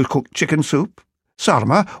 slow-cooked chicken soup,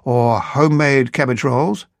 sarma or homemade cabbage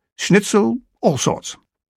rolls, schnitzel, all sorts.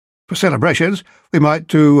 For celebrations, we might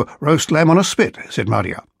do roast lamb on a spit, said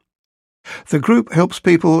Maria. The group helps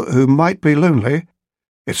people who might be lonely.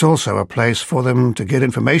 It's also a place for them to get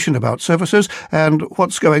information about services and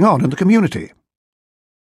what's going on in the community.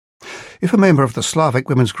 If a member of the Slavic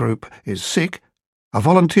Women's Group is sick, a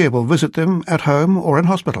volunteer will visit them at home or in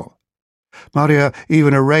hospital. Maria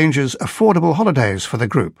even arranges affordable holidays for the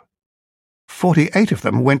group. 48 of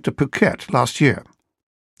them went to Phuket last year.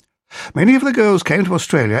 Many of the girls came to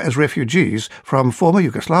Australia as refugees from former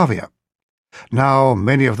Yugoslavia. Now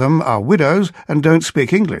many of them are widows and don't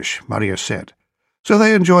speak English, Maria said. So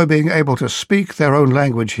they enjoy being able to speak their own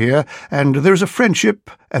language here, and there is a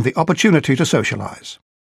friendship and the opportunity to socialise.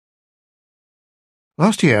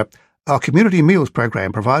 Last year, our Community Meals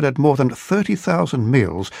programme provided more than 30,000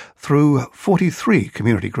 meals through 43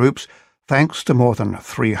 community groups, thanks to more than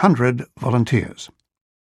 300 volunteers.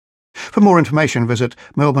 For more information, visit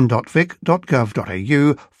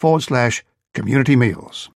melbourne.vic.gov.au/community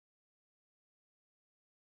meals.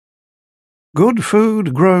 Good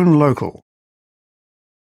food grown local.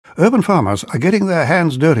 Urban farmers are getting their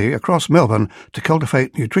hands dirty across Melbourne to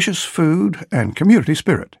cultivate nutritious food and community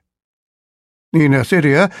spirit. Nina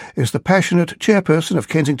Thiria is the passionate chairperson of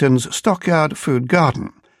Kensington's Stockyard Food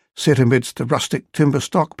Garden, set amidst the rustic timber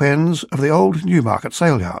stock pens of the old Newmarket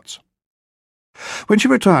sale yards. When she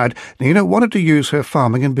retired, Nina wanted to use her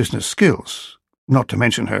farming and business skills, not to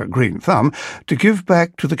mention her green thumb, to give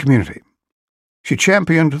back to the community. She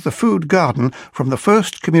championed the food garden from the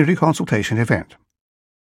first community consultation event.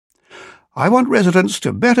 I want residents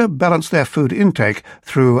to better balance their food intake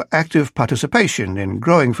through active participation in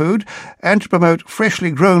growing food and to promote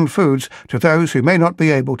freshly grown foods to those who may not be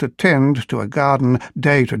able to tend to a garden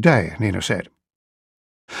day to day, Nina said.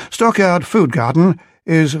 Stockyard Food Garden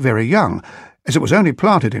is very young, as it was only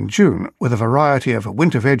planted in June with a variety of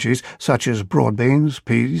winter veggies such as broad beans,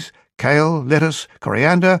 peas, kale, lettuce,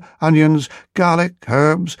 coriander, onions, garlic,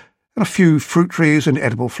 herbs, and a few fruit trees and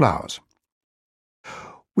edible flowers.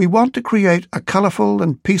 We want to create a colourful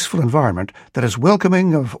and peaceful environment that is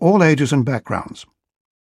welcoming of all ages and backgrounds.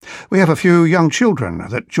 We have a few young children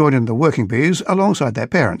that join in the working bees alongside their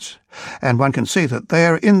parents, and one can see that they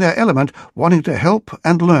are in their element, wanting to help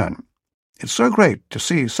and learn. It's so great to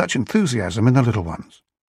see such enthusiasm in the little ones.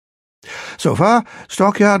 So far,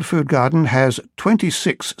 Stockyard Food Garden has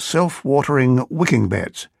 26 self-watering wicking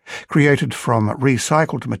beds, created from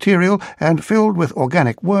recycled material and filled with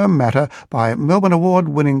organic worm matter by Melbourne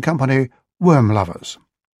Award-winning company Worm Lovers.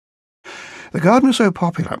 The garden is so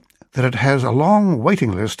popular that it has a long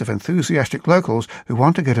waiting list of enthusiastic locals who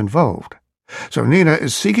want to get involved. So Nina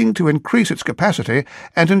is seeking to increase its capacity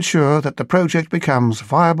and ensure that the project becomes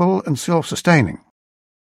viable and self-sustaining.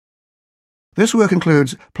 This work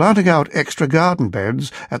includes planting out extra garden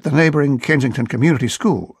beds at the neighbouring Kensington Community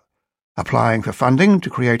School, applying for funding to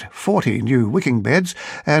create 40 new wicking beds,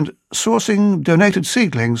 and sourcing donated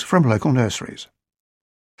seedlings from local nurseries.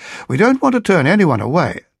 We don't want to turn anyone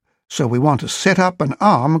away, so we want to set up an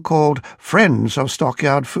arm called Friends of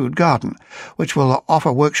Stockyard Food Garden, which will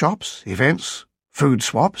offer workshops, events, food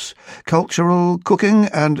swaps, cultural cooking,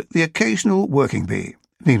 and the occasional working bee,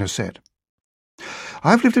 Nina said.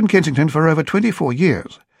 I've lived in Kensington for over 24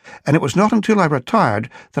 years, and it was not until I retired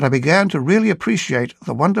that I began to really appreciate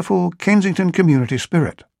the wonderful Kensington community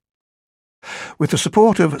spirit. With the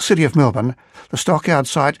support of City of Melbourne, the Stockyard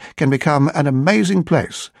site can become an amazing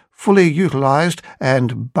place, fully utilised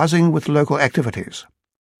and buzzing with local activities.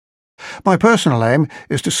 My personal aim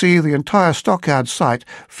is to see the entire stockyard site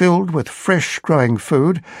filled with fresh growing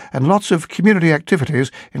food and lots of community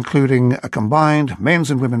activities, including a combined men's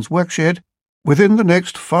and women's workshed, within the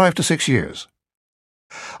next 5 to 6 years.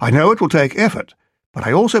 I know it will take effort, but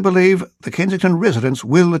I also believe the Kensington residents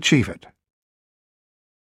will achieve it.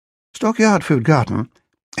 Stockyard Food Garden,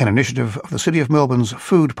 an initiative of the City of Melbourne's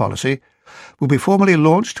food policy, will be formally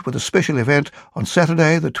launched with a special event on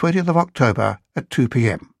Saturday the 20th of October at 2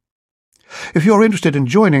 p.m. If you're interested in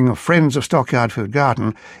joining Friends of Stockyard Food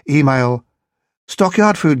Garden, email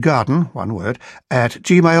stockyardfoodgarden, one word,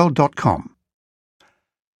 @gmail.com.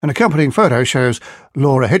 An accompanying photo shows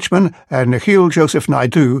Laura Hitchman and Nikhil Joseph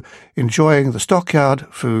Naidu enjoying the Stockyard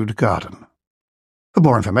Food Garden. For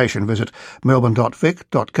more information, visit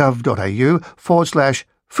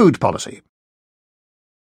melbourne.vic.gov.au/food policy.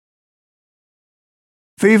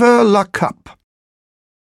 Viva la Cup!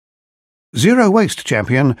 Zero waste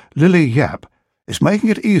champion Lily Yap is making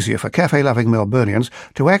it easier for cafe-loving Melburnians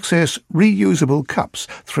to access reusable cups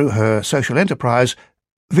through her social enterprise,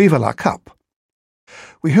 Viva la Cup.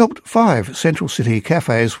 We helped 5 central city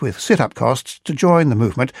cafes with set-up costs to join the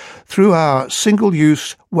movement through our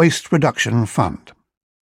single-use waste reduction fund.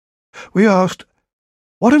 We asked,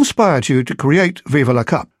 what inspired you to create Viva la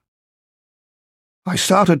Cup? I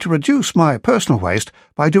started to reduce my personal waste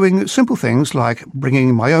by doing simple things like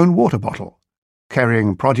bringing my own water bottle,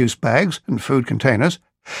 carrying produce bags and food containers,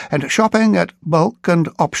 and shopping at bulk and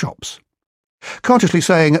op shops. Consciously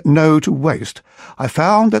saying no to waste, I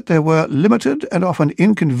found that there were limited and often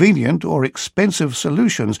inconvenient or expensive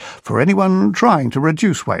solutions for anyone trying to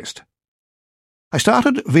reduce waste. I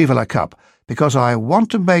started Viva la Cup because I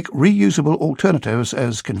want to make reusable alternatives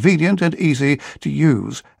as convenient and easy to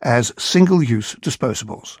use as single-use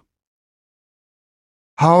disposables.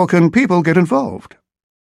 How can people get involved?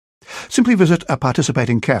 Simply visit a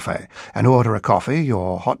participating cafe and order a coffee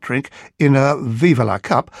or hot drink in a Viva la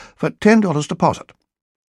Cup for $10 deposit.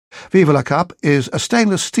 Viva la Cup is a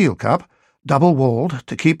stainless steel cup, double-walled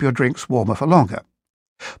to keep your drinks warmer for longer.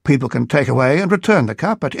 People can take away and return the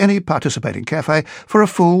cup at any participating cafe for a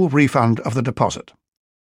full refund of the deposit.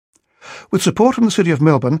 With support from the City of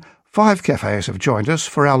Melbourne, 5 cafes have joined us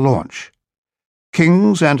for our launch.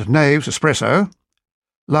 Kings and Knaves Espresso,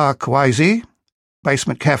 La Kawaizi,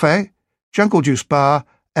 Basement Cafe, Jungle Juice Bar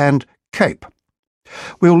and Cape.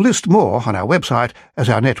 We'll list more on our website as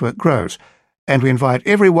our network grows, and we invite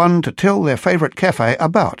everyone to tell their favourite cafe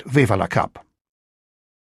about Viva la Cup.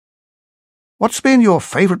 What's been your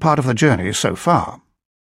favourite part of the journey so far?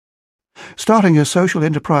 Starting a social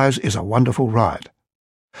enterprise is a wonderful ride.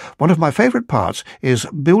 One of my favourite parts is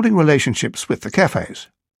building relationships with the cafes.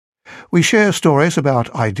 We share stories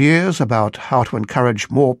about ideas about how to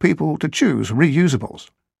encourage more people to choose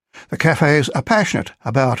reusables. The cafes are passionate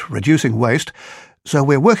about reducing waste, so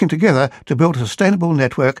we're working together to build a sustainable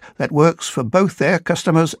network that works for both their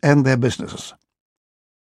customers and their businesses.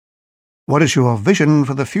 What is your vision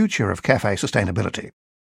for the future of cafe sustainability?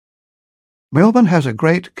 Melbourne has a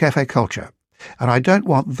great cafe culture, and I don't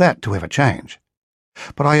want that to ever change.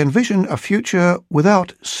 But I envision a future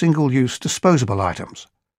without single-use disposable items.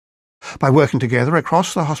 By working together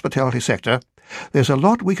across the hospitality sector, there's a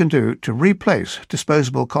lot we can do to replace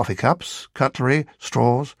disposable coffee cups, cutlery,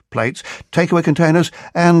 straws, plates, takeaway containers,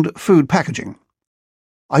 and food packaging.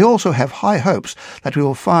 I also have high hopes that we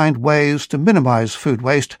will find ways to minimise food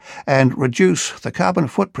waste and reduce the carbon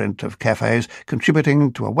footprint of cafes,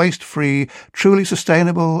 contributing to a waste-free, truly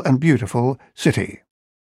sustainable and beautiful city.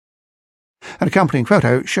 An accompanying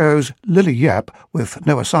photo shows Lily Yap with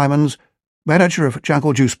Noah Simons, manager of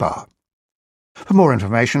Jungle Juice Bar. For more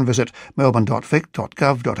information, visit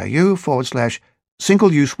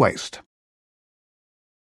melbourne.vic.gov.au/single-use waste.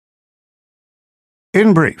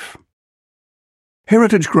 In brief,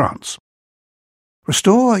 heritage grants.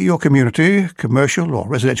 Restore your community, commercial or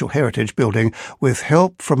residential heritage building with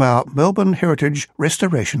help from our Melbourne Heritage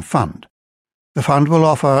Restoration Fund. The fund will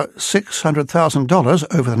offer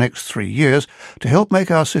 $600,000 over the next 3 years to help make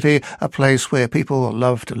our city a place where people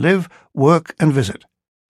love to live, work and visit.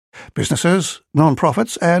 Businesses,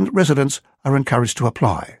 non-profits and residents are encouraged to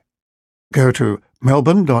apply. Go to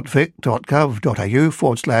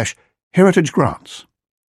melbourne.vic.gov.au/heritage grants.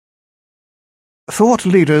 Thought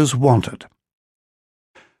Leaders Wanted.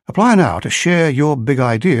 Apply now to share your big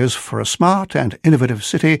ideas for a smart and innovative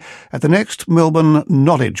city at the next Melbourne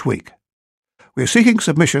Knowledge Week. We are seeking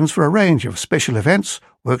submissions for a range of special events,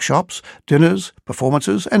 workshops, dinners,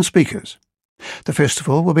 performances and speakers. The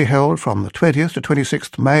festival will be held from the 20th to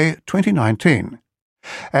 26th May 2019.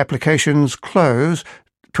 Applications close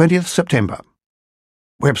 20th September.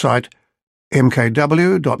 Website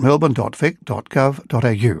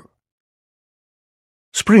mkw.melbourne.vic.gov.au.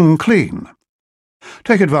 Spring Clean.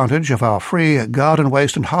 Take advantage of our free garden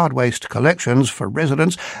waste and hard waste collections for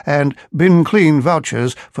residents and bin clean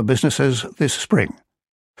vouchers for businesses this spring.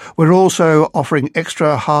 We're also offering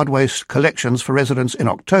extra hard waste collections for residents in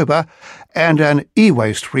October and an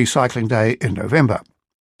e-waste recycling day in November.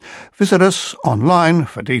 Visit us online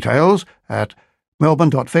for details at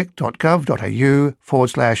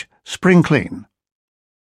melbourne.vic.gov.au/springclean.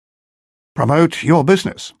 Promote your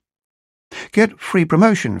business. Get free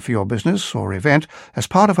promotion for your business or event as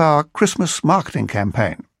part of our Christmas marketing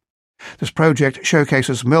campaign. This project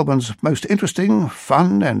showcases Melbourne's most interesting,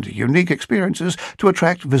 fun and unique experiences to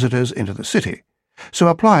attract visitors into the city. So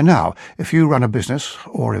apply now if you run a business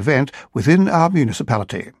or event within our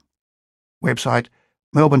municipality. Website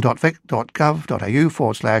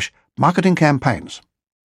melbourne.vic.gov.au/marketing campaigns.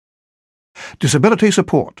 Disability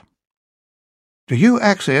support. Do you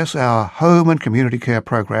access our home and community care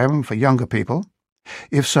program for younger people?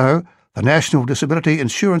 If so, the National Disability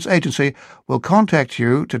Insurance Agency will contact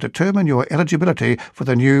you to determine your eligibility for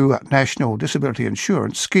the new National Disability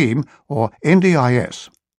Insurance Scheme, or NDIS.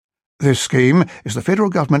 This scheme is the federal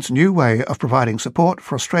government's new way of providing support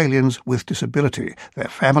for Australians with disability, their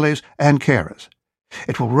families and carers.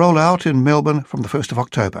 It will roll out in Melbourne from the 1st of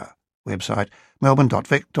October. Website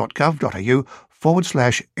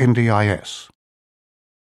melbourne.vic.gov.au/NDIS.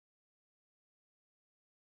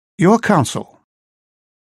 Your Council.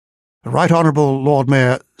 The Right Honourable Lord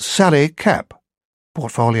Mayor Sally Capp,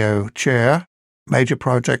 Portfolio Chair, Major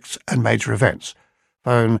Projects and Major Events.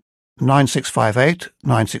 Phone 9658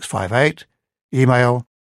 9658. Email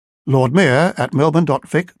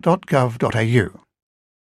lordmayor@melbourne.vic.gov.au.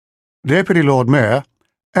 Deputy Lord Mayor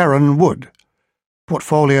Aaron Wood,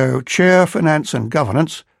 Portfolio Chair, Finance and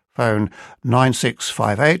Governance. Phone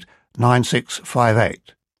 9658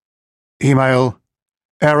 9658. Email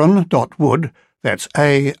aaron.wood, that's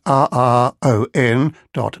ARRON.WOOD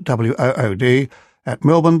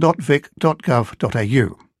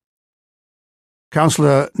 @melbourne.vic.gov.au.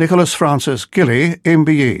 Councillor Nicholas Francis Gilly,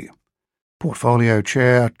 MBE, Portfolio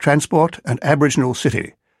Chair, Transport and Aboriginal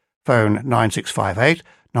City. Phone 9658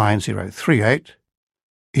 9038.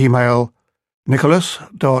 Email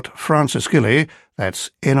nicholas.francisgilly,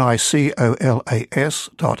 that's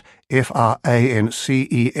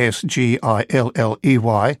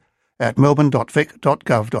nicholas.francesgilley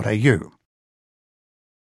 @melbourne.vic.gov.au.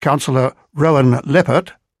 Councillor Rowan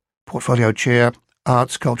Leppert, Portfolio Chair,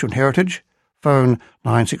 Arts, Culture and Heritage. Phone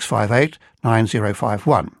 9658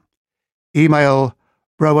 9051. Email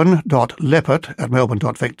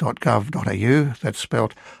rowan.leppert@melbourne.vic.gov.au, that's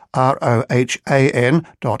spelled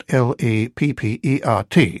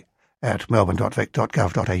ROHAN.LEPPERT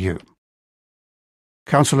 @melbourne.vic.gov.au.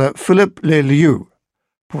 Councillor Philip Le Liu,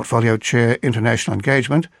 Portfolio Chair, International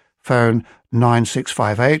Engagement. Phone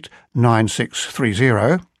 9658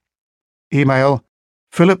 9630. Email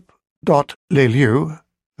philip.leliu,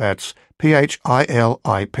 that's PHILIP.LELIU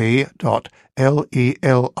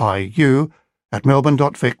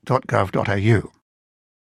 @melbourne.vic.gov.au.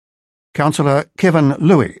 Councillor Kevin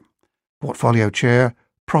Louis, Portfolio Chair,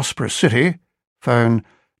 Prosperous City. Phone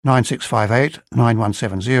 9658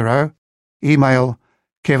 9170. Email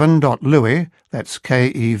kevin.louis, that's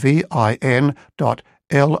KEVIN.LOUEY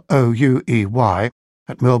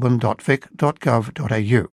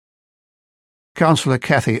 @melbourne.vic.gov.au. Councillor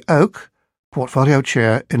Kathy Oak, Portfolio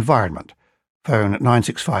Chair, Environment. Phone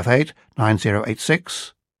 9658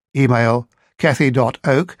 9086. Email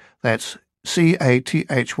kathy.oak, that's CATHY.OKE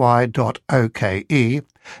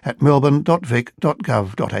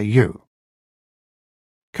 @melbourne.vic.gov.au.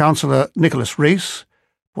 Councillor Nicholas Rees,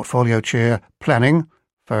 Portfolio Chair, Planning.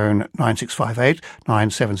 Phone 9658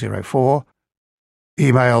 9704.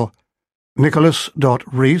 Email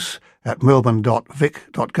nicholas.rees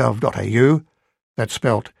 @melbourne.vic.gov.au, that's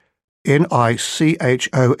spelt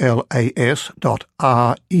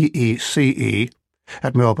NICHOLAS.REECE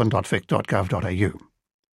 @melbourne.vic.gov.au.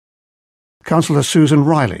 Councillor Susan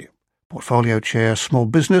Riley, Portfolio Chair, Small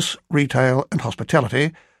Business, Retail and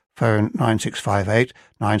Hospitality. Phone 9658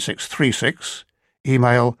 9636.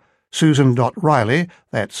 Email susan.riley,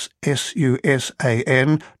 that's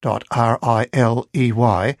SUSAN.RILEY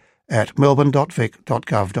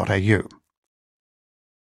 @melbourne.vic.gov.au.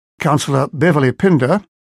 Councillor Beverly Pinder,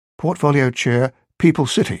 Portfolio Chair, People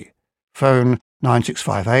City. Phone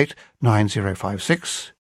 9658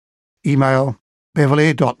 9056. Email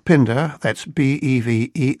beverly.pinder, that's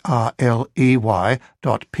BEVERLEY.PINDER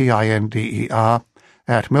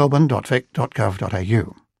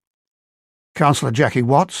 @melbourne.vic.gov.au. Councillor Jackie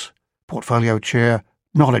Watts, Portfolio Chair,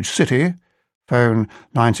 Knowledge City. phone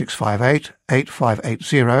 9658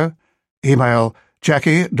 8580, email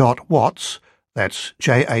jackie.watts, that's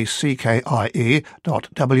jackie.watts,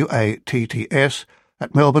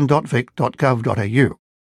 at melbourne.vic.gov.au.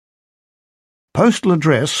 Postal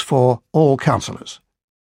address for all councillors: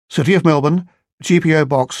 City of Melbourne, GPO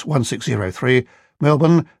Box 1603,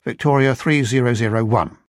 Melbourne, Victoria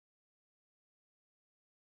 3001.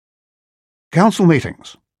 Council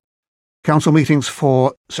meetings. Council meetings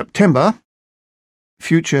for September.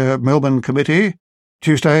 Future Melbourne Committee,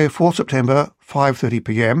 Tuesday 4th September, 5:30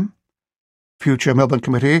 p.m. Future Melbourne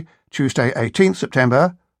Committee, Tuesday 18th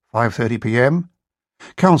September, 5:30 p.m.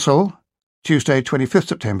 Council, Tuesday 25th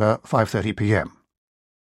September, 5:30 p.m.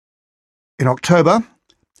 In October,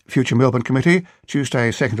 Future Melbourne Committee, Tuesday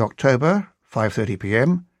 2nd October, 5:30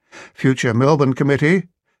 p.m. Future Melbourne Committee,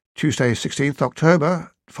 Tuesday 16th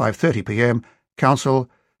October, 5:30 p.m. Council,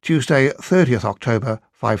 Tuesday 30th October,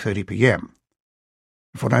 5:30 p.m.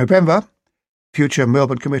 For November, Future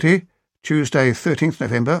Melbourne Committee, Tuesday 13th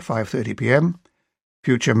November, 5:30 p.m.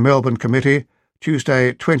 Future Melbourne Committee,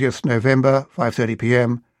 Tuesday 20th November, 5:30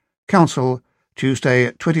 p.m. Council,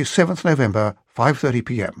 Tuesday 27th November, 5:30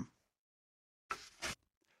 p.m.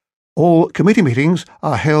 All committee meetings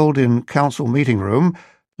are held in Council Meeting Room,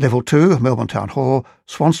 Level 2, Melbourne Town Hall,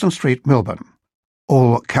 Swanston Street, Melbourne.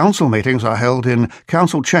 All council meetings are held in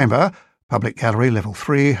Council Chamber, Public Gallery, Level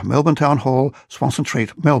 3, Melbourne Town Hall, Swanston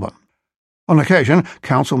Street, Melbourne. On occasion,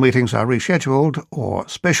 council meetings are rescheduled or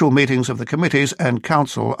special meetings of the committees and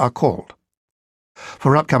council are called.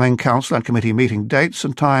 For upcoming council and committee meeting dates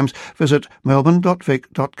and times, visit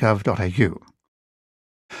melbourne.vic.gov.au.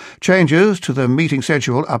 Changes to the meeting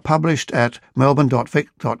schedule are published at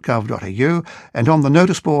melbourne.vic.gov.au and on the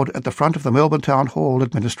notice board at the front of the Melbourne Town Hall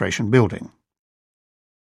Administration Building.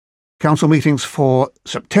 Council meetings for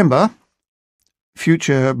September.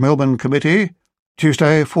 Future Melbourne Committee,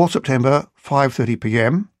 Tuesday 4th September, 5:30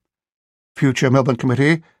 p.m. Future Melbourne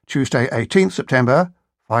Committee, Tuesday 18th September,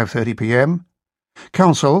 5:30 p.m.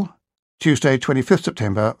 Council, Tuesday 25th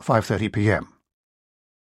September, 5:30 p.m.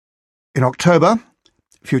 In October,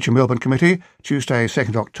 Future Melbourne Committee, Tuesday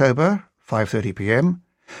 2nd October, 5:30 p.m.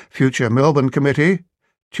 Future Melbourne Committee,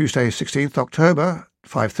 Tuesday 16th October,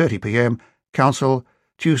 5:30 p.m. Council,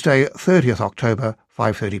 Tuesday 30th October,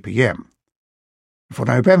 5:30 p.m. For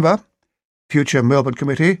November, Future Melbourne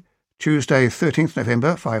Committee, Tuesday 13th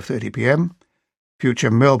November, 5:30 p.m. Future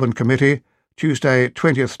Melbourne Committee, Tuesday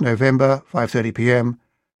 20th November, 5:30 p.m.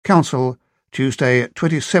 Council, Tuesday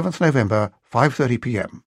 27th November, 5:30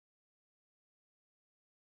 p.m.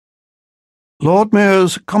 Lord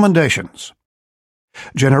Mayor's Commendations.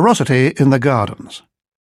 Generosity in the Gardens.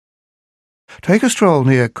 Take a stroll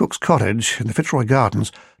near Cook's Cottage in the Fitzroy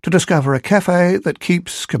Gardens to discover a cafe that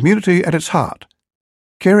keeps community at its heart.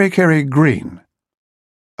 Kerry Kerry Green.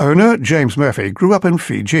 Owner James Murphy grew up in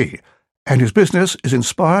Fiji, and his business is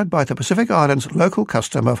inspired by the Pacific Islands' local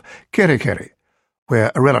custom of kerry kerry,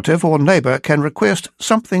 where a relative or neighbour can request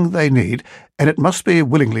something they need and it must be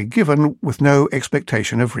willingly given with no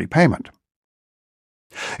expectation of repayment.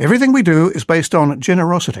 Everything we do is based on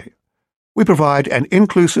generosity. We provide an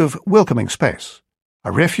inclusive, welcoming space,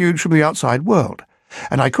 a refuge from the outside world,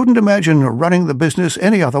 and I couldn't imagine running the business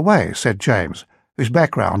any other way, said James, whose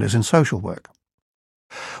background is in social work.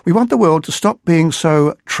 We want the world to stop being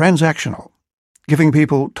so transactional. Giving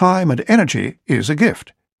people time and energy is a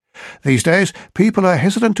gift. These days, people are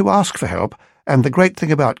hesitant to ask for help, and the great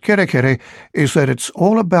thing about kerry kerry is that it's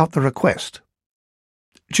all about the request.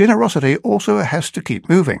 Generosity also has to keep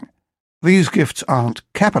moving. These gifts aren't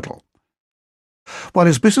capital. While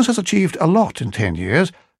his business has achieved a lot in 10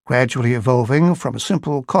 years, gradually evolving from a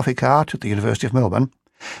simple coffee cart at the University of Melbourne,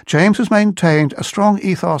 James has maintained a strong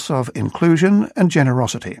ethos of inclusion and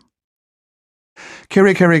generosity.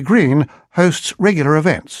 Kerry Kerry Green hosts regular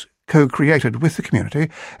events, co-created with the community,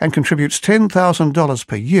 and contributes $10,000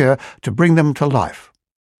 per year to bring them to life.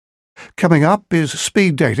 Coming up is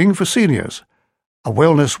speed dating for seniors, a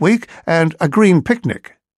wellness week and a green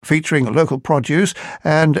picnic, featuring local produce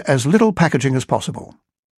and as little packaging as possible.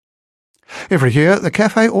 Every year, the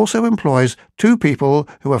cafe also employs 2 people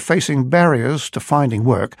who are facing barriers to finding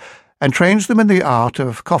work and trains them in the art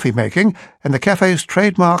of coffee making and the cafe's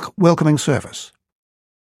trademark welcoming service.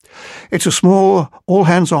 It's a small,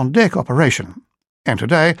 all-hands-on-deck operation, and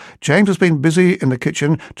today James has been busy in the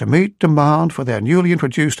kitchen to meet demand for their newly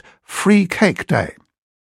introduced Free Cake Day.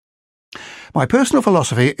 My personal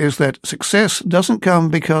philosophy is that success doesn't come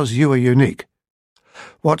because you are unique.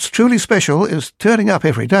 What's truly special is turning up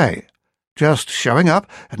every day, just showing up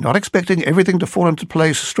and not expecting everything to fall into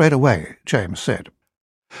place straight away, James said.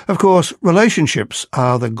 Of course, relationships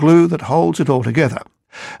are the glue that holds it all together,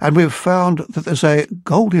 and we've found that there's a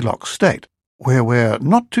Goldilocks state where we're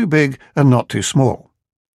not too big and not too small.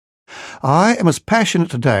 I am as passionate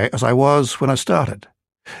today as I was when I started.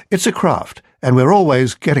 It's a craft, and we're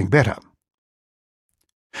always getting better.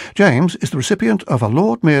 James is the recipient of a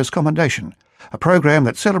Lord Mayor's Commendation, a program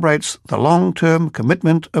that celebrates the long-term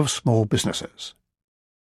commitment of small businesses.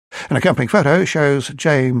 An accompanying photo shows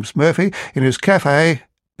James Murphy in his cafe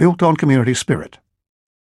built on community spirit.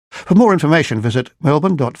 For more information, visit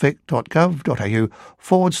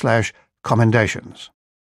melbourne.vic.gov.au/commendations.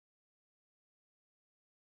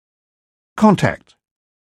 Contact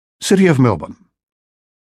City of Melbourne.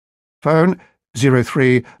 Phone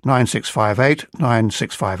 03 9658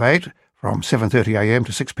 9658 from 7:30 a.m.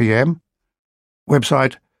 to 6 p.m.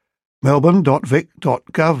 Website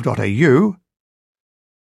melbourne.vic.gov.au.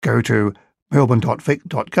 Go to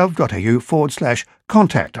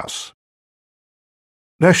melbourne.vic.gov.au/contact us.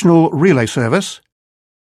 National Relay Service.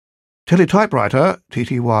 Teletypewriter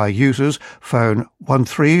TTY users phone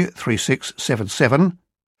 133677,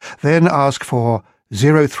 then ask for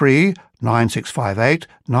 03 9658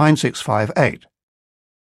 9658.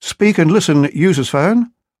 Speak and Listen users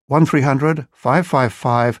phone 1300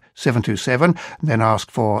 555 727, then ask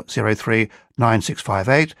for 03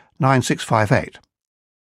 9658 9658.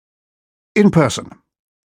 In person.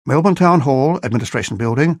 Melbourne Town Hall, Administration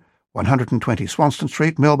Building, 120 Swanston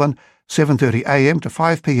Street, Melbourne, 7:30 a.m. to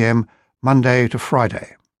 5 p.m, Monday to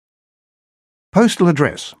Friday. Postal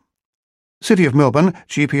address. City of Melbourne,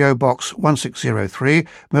 GPO Box 1603,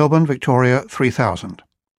 Melbourne, Victoria 3000.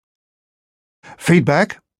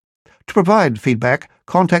 Feedback. To provide feedback,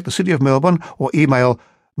 contact the City of Melbourne or email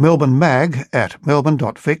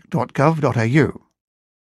melbournemag@melbourne.vic.gov.au.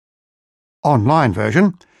 Online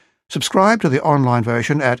version. Subscribe to the online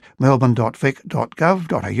version at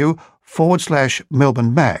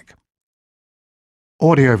melbourne.vic.gov.au/MelbourneMag.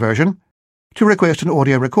 Audio version. To request an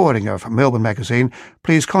audio recording of Melbourne Magazine,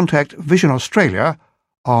 please contact Vision Australia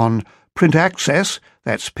on Print Access,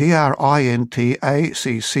 that's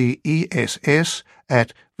PRINTACCESS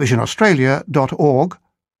 @visionaustralia.org,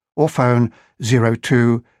 or phone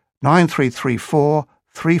 02 9334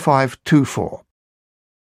 3524.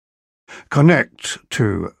 Connect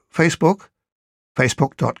to Facebook,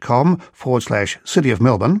 facebook.com/City of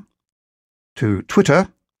Melbourne, to Twitter,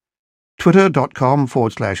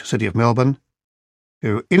 twitter.com/City of Melbourne,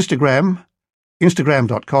 to Instagram,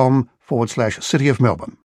 instagram.com/City of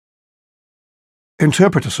Melbourne.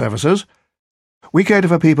 Interpreter services. We cater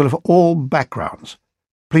for people of all backgrounds.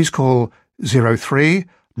 Please call 03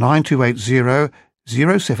 9280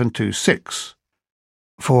 0726.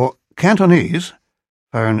 For Cantonese,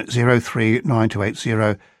 phone 03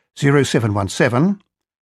 9280 0717.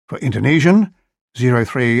 For Indonesian,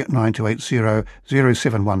 03 9280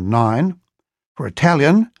 0719. For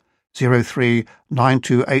Italian, 03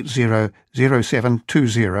 9280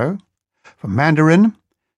 0720. For Mandarin,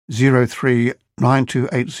 03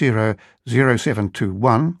 9280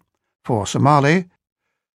 0721. For Somali,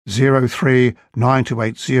 03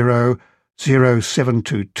 9280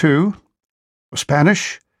 0722. For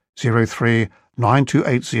Spanish, 03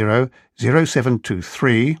 9280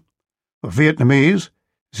 0723. For Vietnamese,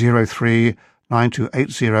 03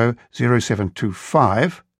 9280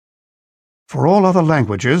 0725. For all other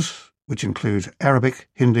languages, which include Arabic,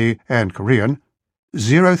 Hindi and Korean,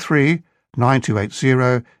 03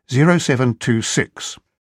 9280 0726.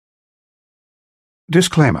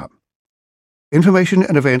 Disclaimer. Information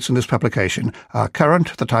and events in this publication are current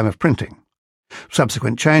at the time of printing.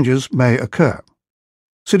 Subsequent changes may occur.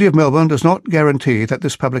 City of Melbourne does not guarantee that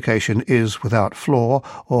this publication is without flaw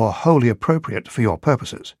or wholly appropriate for your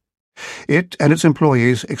purposes. It and its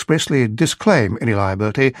employees expressly disclaim any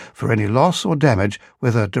liability for any loss or damage,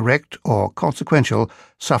 whether direct or consequential,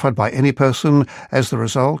 suffered by any person as the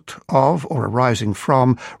result of or arising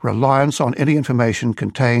from reliance on any information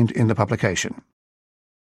contained in the publication.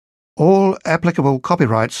 All applicable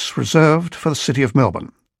copyrights reserved for the City of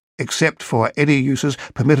Melbourne, except for any uses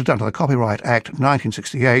permitted under the Copyright Act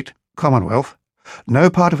 1968, Commonwealth. No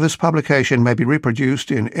part of this publication may be reproduced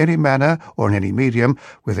in any manner or in any medium,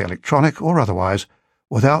 whether electronic or otherwise,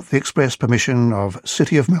 without the express permission of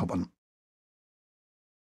City of Melbourne.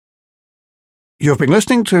 You've been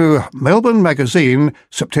listening to Melbourne Magazine,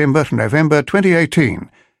 September to November 2018,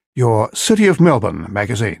 your City of Melbourne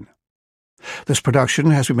magazine. This production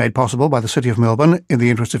has been made possible by the City of Melbourne in the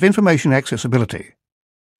interest of information accessibility.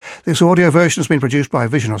 This audio version has been produced by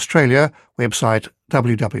Vision Australia, website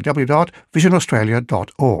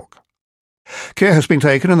www.visionaustralia.org. Care has been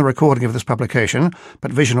taken in the recording of this publication,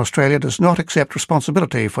 but Vision Australia does not accept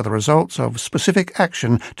responsibility for the results of specific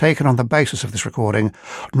action taken on the basis of this recording,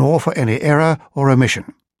 nor for any error or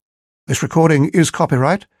omission. This recording is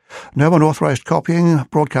copyright. No unauthorised copying,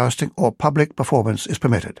 broadcasting or public performance is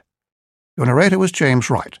permitted. Your narrator was James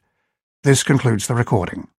Wright. This concludes the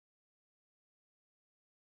recording.